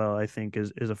things go well, I think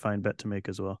is a fine bet to make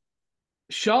as well.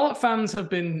 Charlotte fans have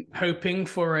been hoping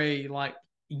for a like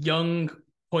young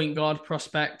point guard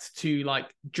prospect to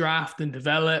like draft and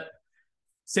develop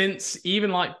since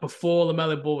even like before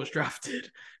LaMelo Ball was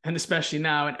drafted, and especially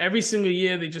now. And every single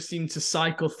year they just seem to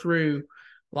cycle through.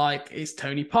 Like it's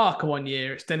Tony Parker one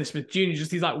year, it's Dennis Smith Jr.,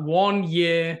 just these like 1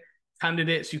 year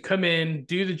candidates who come in,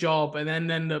 do the job, and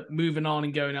then end up moving on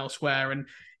and going elsewhere. And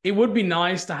it would be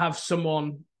nice to have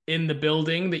someone in the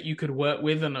building that you could work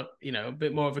with on a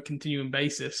bit more of a continuing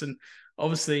basis. And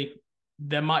obviously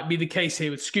there might be the case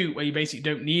here with Scoot where you basically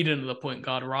don't need another point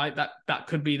guard, right? That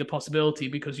could be the possibility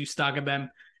because you stagger them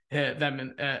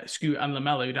and Scoot and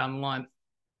LaMelo down the line.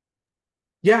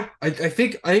 Yeah, I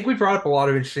think we brought up a lot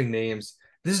of interesting names.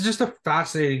 This is just a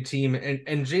fascinating team,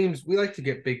 and James, we like to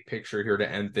get big picture here to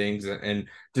end things and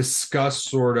discuss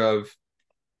sort of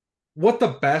what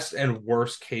the best and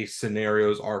worst case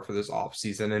scenarios are for this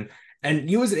offseason. And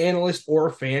you as an analyst or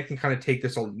a fan can kind of take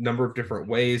this a number of different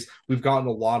ways. We've gotten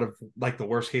a lot of like the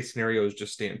worst case scenario is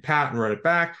just stand pat and run it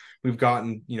back. We've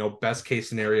gotten, best case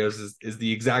scenarios is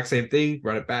the exact same thing,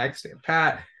 run it back, stand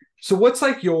pat. So let's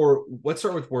start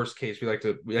with worst case. We like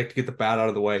to get the bad out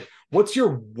of the way. What's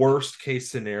your worst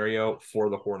case scenario for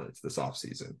the Hornets this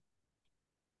offseason?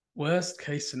 Worst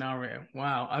case scenario.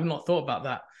 Wow, I've not thought about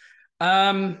that.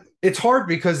 It's hard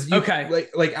because you okay.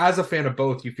 like as a fan of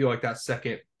both, you feel like that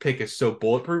second pick is so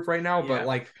bulletproof right now. Yeah. But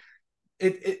like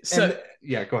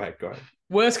yeah, go ahead.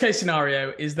 Worst case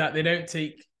scenario is that they don't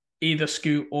take either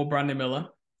Scoot or Brandon Miller,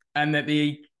 and that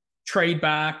they trade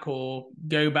back or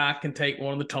go back and take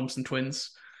one of the Thompson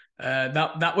twins.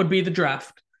 That would be the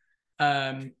draft.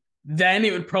 Then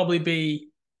it would probably be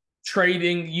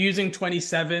using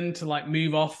 27 to like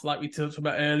move off, like we talked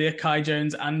about earlier, Kai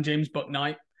Jones and James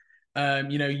Bucknight.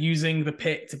 Using the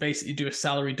pick to basically do a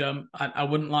salary dump. I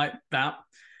wouldn't like that.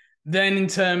 Then in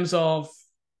terms of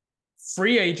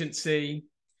free agency,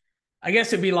 I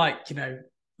guess it'd be like,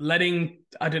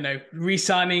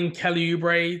 re-signing Kelly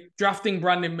Oubre, drafting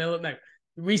Brandon Miller. No,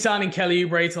 re-signing Kelly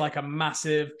Oubre to like a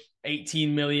massive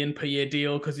 18 million per year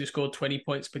deal because he scored 20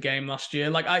 points per game last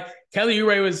year. Kelly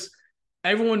Oubre was,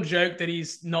 everyone joked that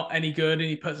he's not any good and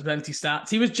he puts up empty stats.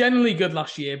 He was generally good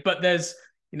last year, but there's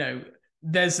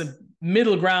a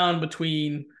middle ground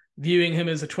between viewing him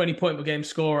as a 20-point per game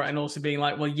scorer and also being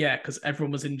like, well, yeah, because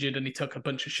everyone was injured and he took a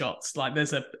bunch of shots. Like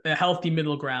there's a healthy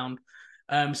middle ground.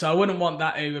 So I wouldn't want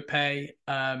that overpay.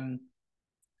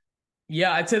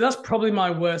 Yeah, I'd say that's probably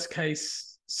my worst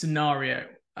case scenario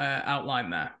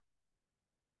outlined there.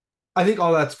 I think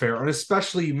all that's fair. And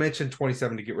especially you mentioned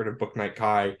 27 to get rid of Bouknight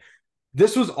Kai.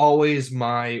 This was always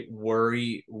my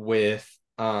worry with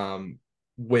the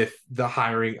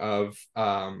hiring of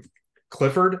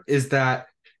Clifford, is that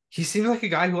he seems like a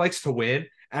guy who likes to win,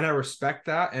 and I respect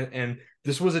that. And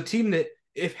this was a team that,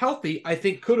 if healthy, I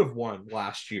think could have won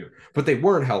last year, but they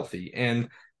weren't healthy. And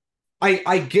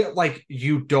I get like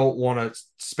you don't want to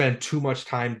spend too much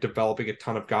time developing a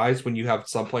ton of guys when you have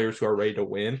some players who are ready to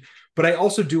win. But I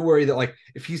also do worry that like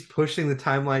if he's pushing the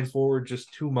timeline forward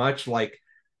just too much, like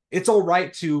it's all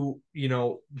right to,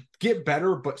 get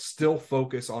better, but still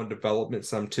focus on development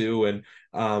some too. And,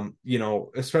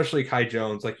 especially Kai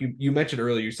Jones, like you mentioned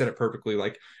earlier, you said it perfectly.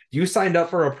 Like you signed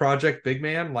up for a project big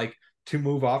man, like to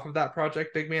move off of that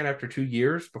project big man after 2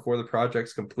 years before the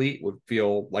project's complete would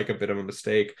feel like a bit of a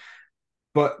mistake.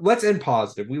 But let's end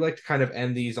positive. We like to kind of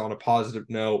end these on a positive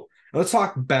note. Let's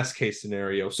talk best case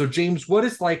scenario. So James, what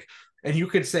is like, and you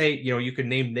could say, you can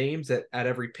name names at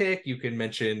every pick. You can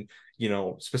mention,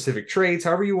 specific trades,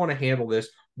 however you want to handle this.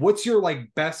 What's your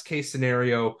like best case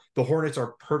scenario? The Hornets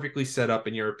are perfectly set up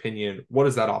in your opinion. What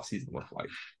does that offseason look like?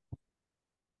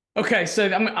 Okay, so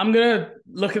I'm going to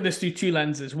look at this through two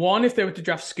lenses. One, if they were to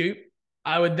draft Scoop,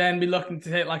 I would then be looking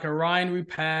to take like a Ryan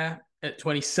Rupert at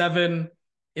 27.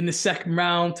 In the second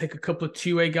round, take a couple of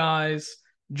two-way guys.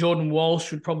 Jordan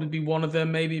Walsh would probably be one of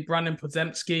them, maybe Brandon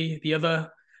Podziemski, the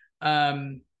other.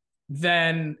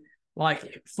 Then,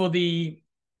 like, for the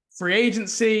free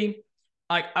agency,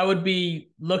 I would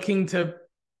be looking to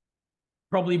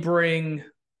probably bring...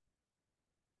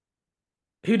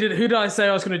 Who did I say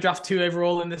I was going to draft 2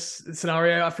 overall in this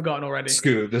scenario? I've forgotten already.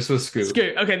 Scoot. This was Scoot.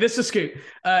 Scoot. Okay, this is Scoot.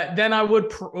 Then I would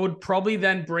probably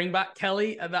then bring back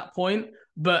Kelly at that point,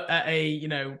 but at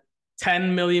a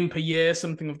 10 million per year,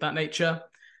 something of that nature.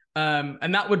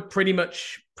 And that would pretty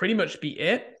much be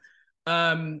it.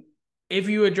 If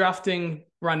you were drafting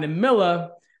Brandon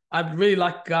Miller, I'd really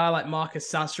like a guy like Marcus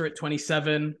Sasser at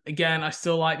 27. Again, I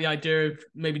still like the idea of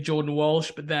maybe Jordan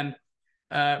Walsh, but then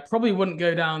probably wouldn't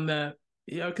go down the...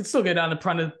 could still go down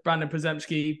the Brandon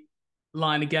Podziemski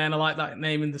line again. I like that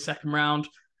name in the second round.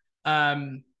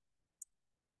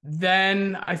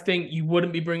 Then I think you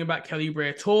wouldn't be bringing back Kelly Oubre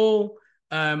at all.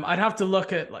 I'd have to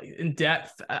look at like in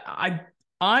depth.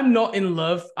 I'm not in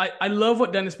love. I love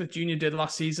what Dennis Smith Jr. did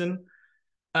last season.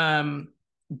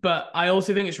 But I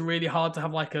also think it's really hard to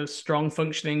have like a strong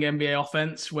functioning NBA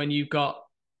offense when you've got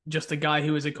just a guy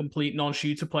who is a complete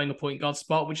non-shooter playing a point guard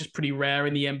spot, which is pretty rare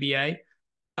in the NBA.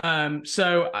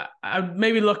 So I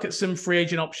maybe look at some free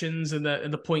agent options in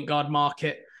the point guard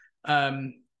market.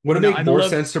 Would it make more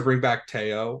sense to bring back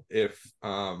Teo if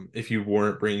you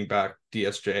weren't bringing back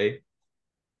DSJ?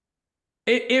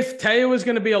 If Teo was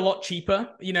going to be a lot cheaper,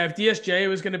 if DSJ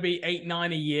was going to be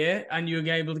 8-9 a year and you were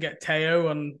able to get Teo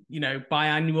on,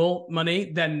 biannual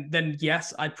money, then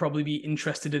yes, I'd probably be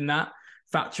interested in that,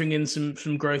 factoring in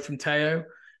some growth from Teo.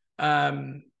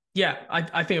 Yeah,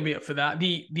 I think I'd be up for that.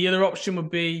 The other option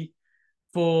would be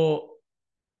for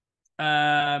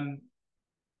I've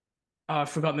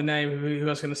forgotten the name who I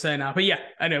was going to say now, but yeah,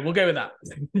 I know we'll go with that.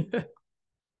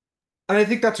 And I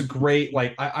think that's a great,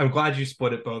 like, I'm glad you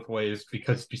split it both ways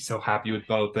because I'd be so happy with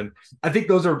both. And I think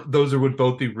those would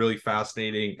both be really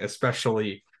fascinating,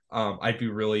 especially I'd be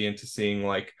really into seeing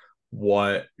like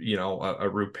what, a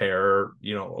Rupert,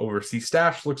 overseas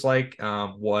stash looks like,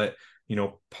 what,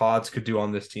 Pods could do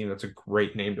on this team. That's a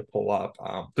great name to pull up.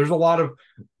 There's a lot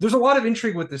of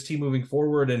intrigue with this team moving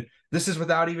forward, and this is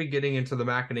without even getting into the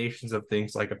machinations of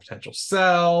things like a potential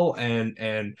sell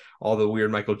and all the weird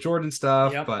Michael Jordan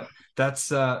stuff. Yep. But that's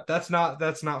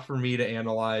not for me to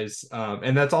analyze,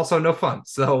 and that's also no fun.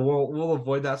 So we'll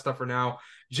avoid that stuff for now.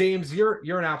 James, you're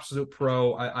an absolute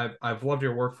pro. I've loved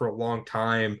your work for a long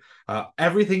time.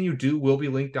 Everything you do will be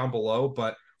linked down below,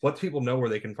 but let people know where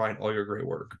they can find all your great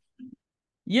work.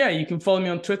 Yeah, you can follow me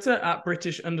on Twitter at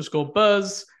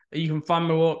British_Buzz. You can find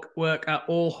my work at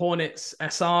All Hornets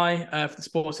SI for the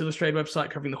Sports Illustrated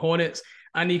website covering the Hornets.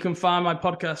 And you can find my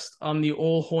podcast on the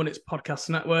All Hornets Podcast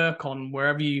Network on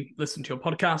wherever you listen to your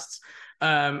podcasts.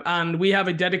 And we have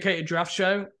a dedicated draft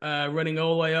show running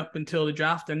all the way up until the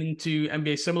draft and into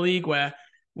NBA Summer League, where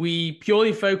we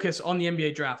purely focus on the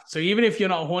NBA draft. So even if you're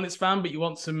not a Hornets fan, but you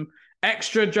want some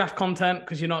extra draft content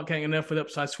because you're not getting enough with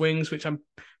Upside Swings, which I'm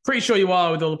pretty sure you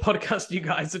are with all the podcasts you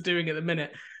guys are doing at the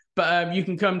minute. But you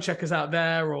can come check us out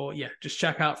there, or just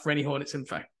check out for any Hornets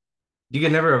info. You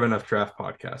can never have enough draft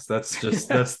podcasts. That's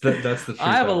the truth.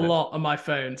 I have a lot on my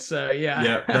phone, so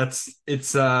yeah.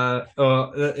 It's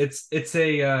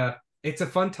a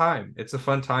fun time. It's a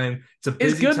fun time.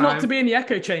 It's good time. not to be in the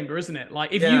echo chamber, isn't it?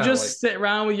 Like if you just sit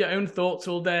around with your own thoughts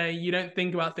all day, you don't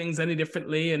think about things any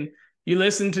differently, and you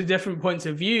listen to different points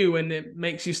of view, and it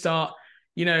makes you start,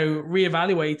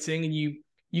 reevaluating, and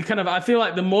you kind of, I feel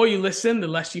like the more you listen, the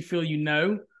less you feel you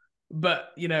know. But,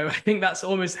 I think that's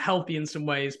almost healthy in some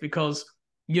ways because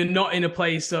you're not in a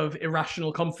place of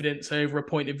irrational confidence over a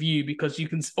point of view because you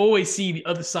can always see the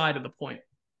other side of the point.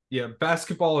 Yeah,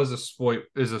 basketball is a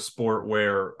sport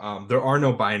where there are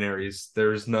no binaries.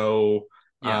 There's no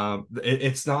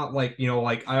it's not like,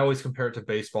 like I always compare it to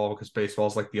baseball because baseball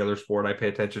is like the other sport I pay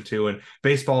attention to, and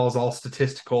baseball is all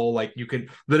statistical. Like you can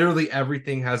literally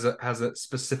everything has a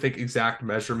specific exact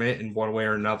measurement in one way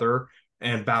or another.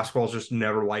 And basketball is just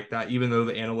never like that. Even though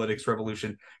the analytics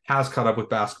revolution has caught up with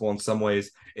basketball in some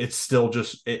ways, it's still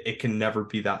just it can never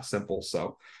be that simple.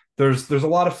 So there's a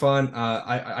lot of fun.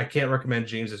 I can't recommend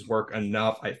James's work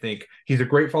enough. I think he's a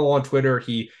great follow on Twitter.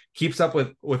 He keeps up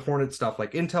with Hornet stuff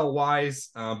like intel wise,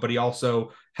 but he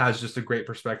also has just a great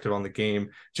perspective on the game.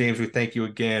 James, we thank you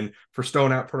again for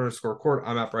Stone at _court.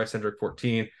 I'm at Bryce Hendrick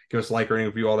 14. Give us a like, rating,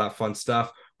 review, all that fun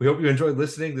stuff. We hope you enjoyed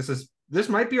listening. This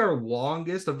might be our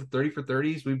longest of the 30 for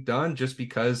 30s we've done just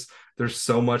because there's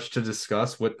so much to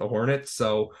discuss with the Hornets.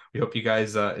 So we hope you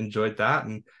guys enjoyed that.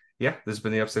 And yeah, this has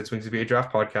been the Upside Swings NBA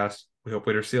Draft Podcast. We hope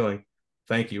Waiter Ceiling.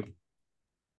 Thank you.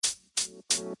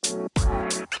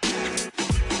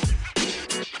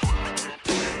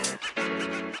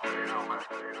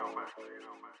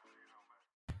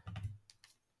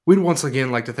 We'd once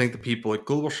again like to thank the people at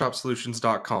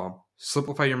globalshopsolutions.com.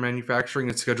 Simplify your manufacturing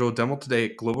and schedule a demo today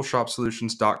at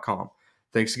globalshopsolutions.com.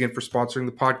 Thanks again for sponsoring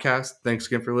the podcast. Thanks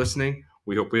again for listening.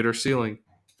 We hope we hit our ceiling.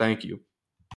 Thank you.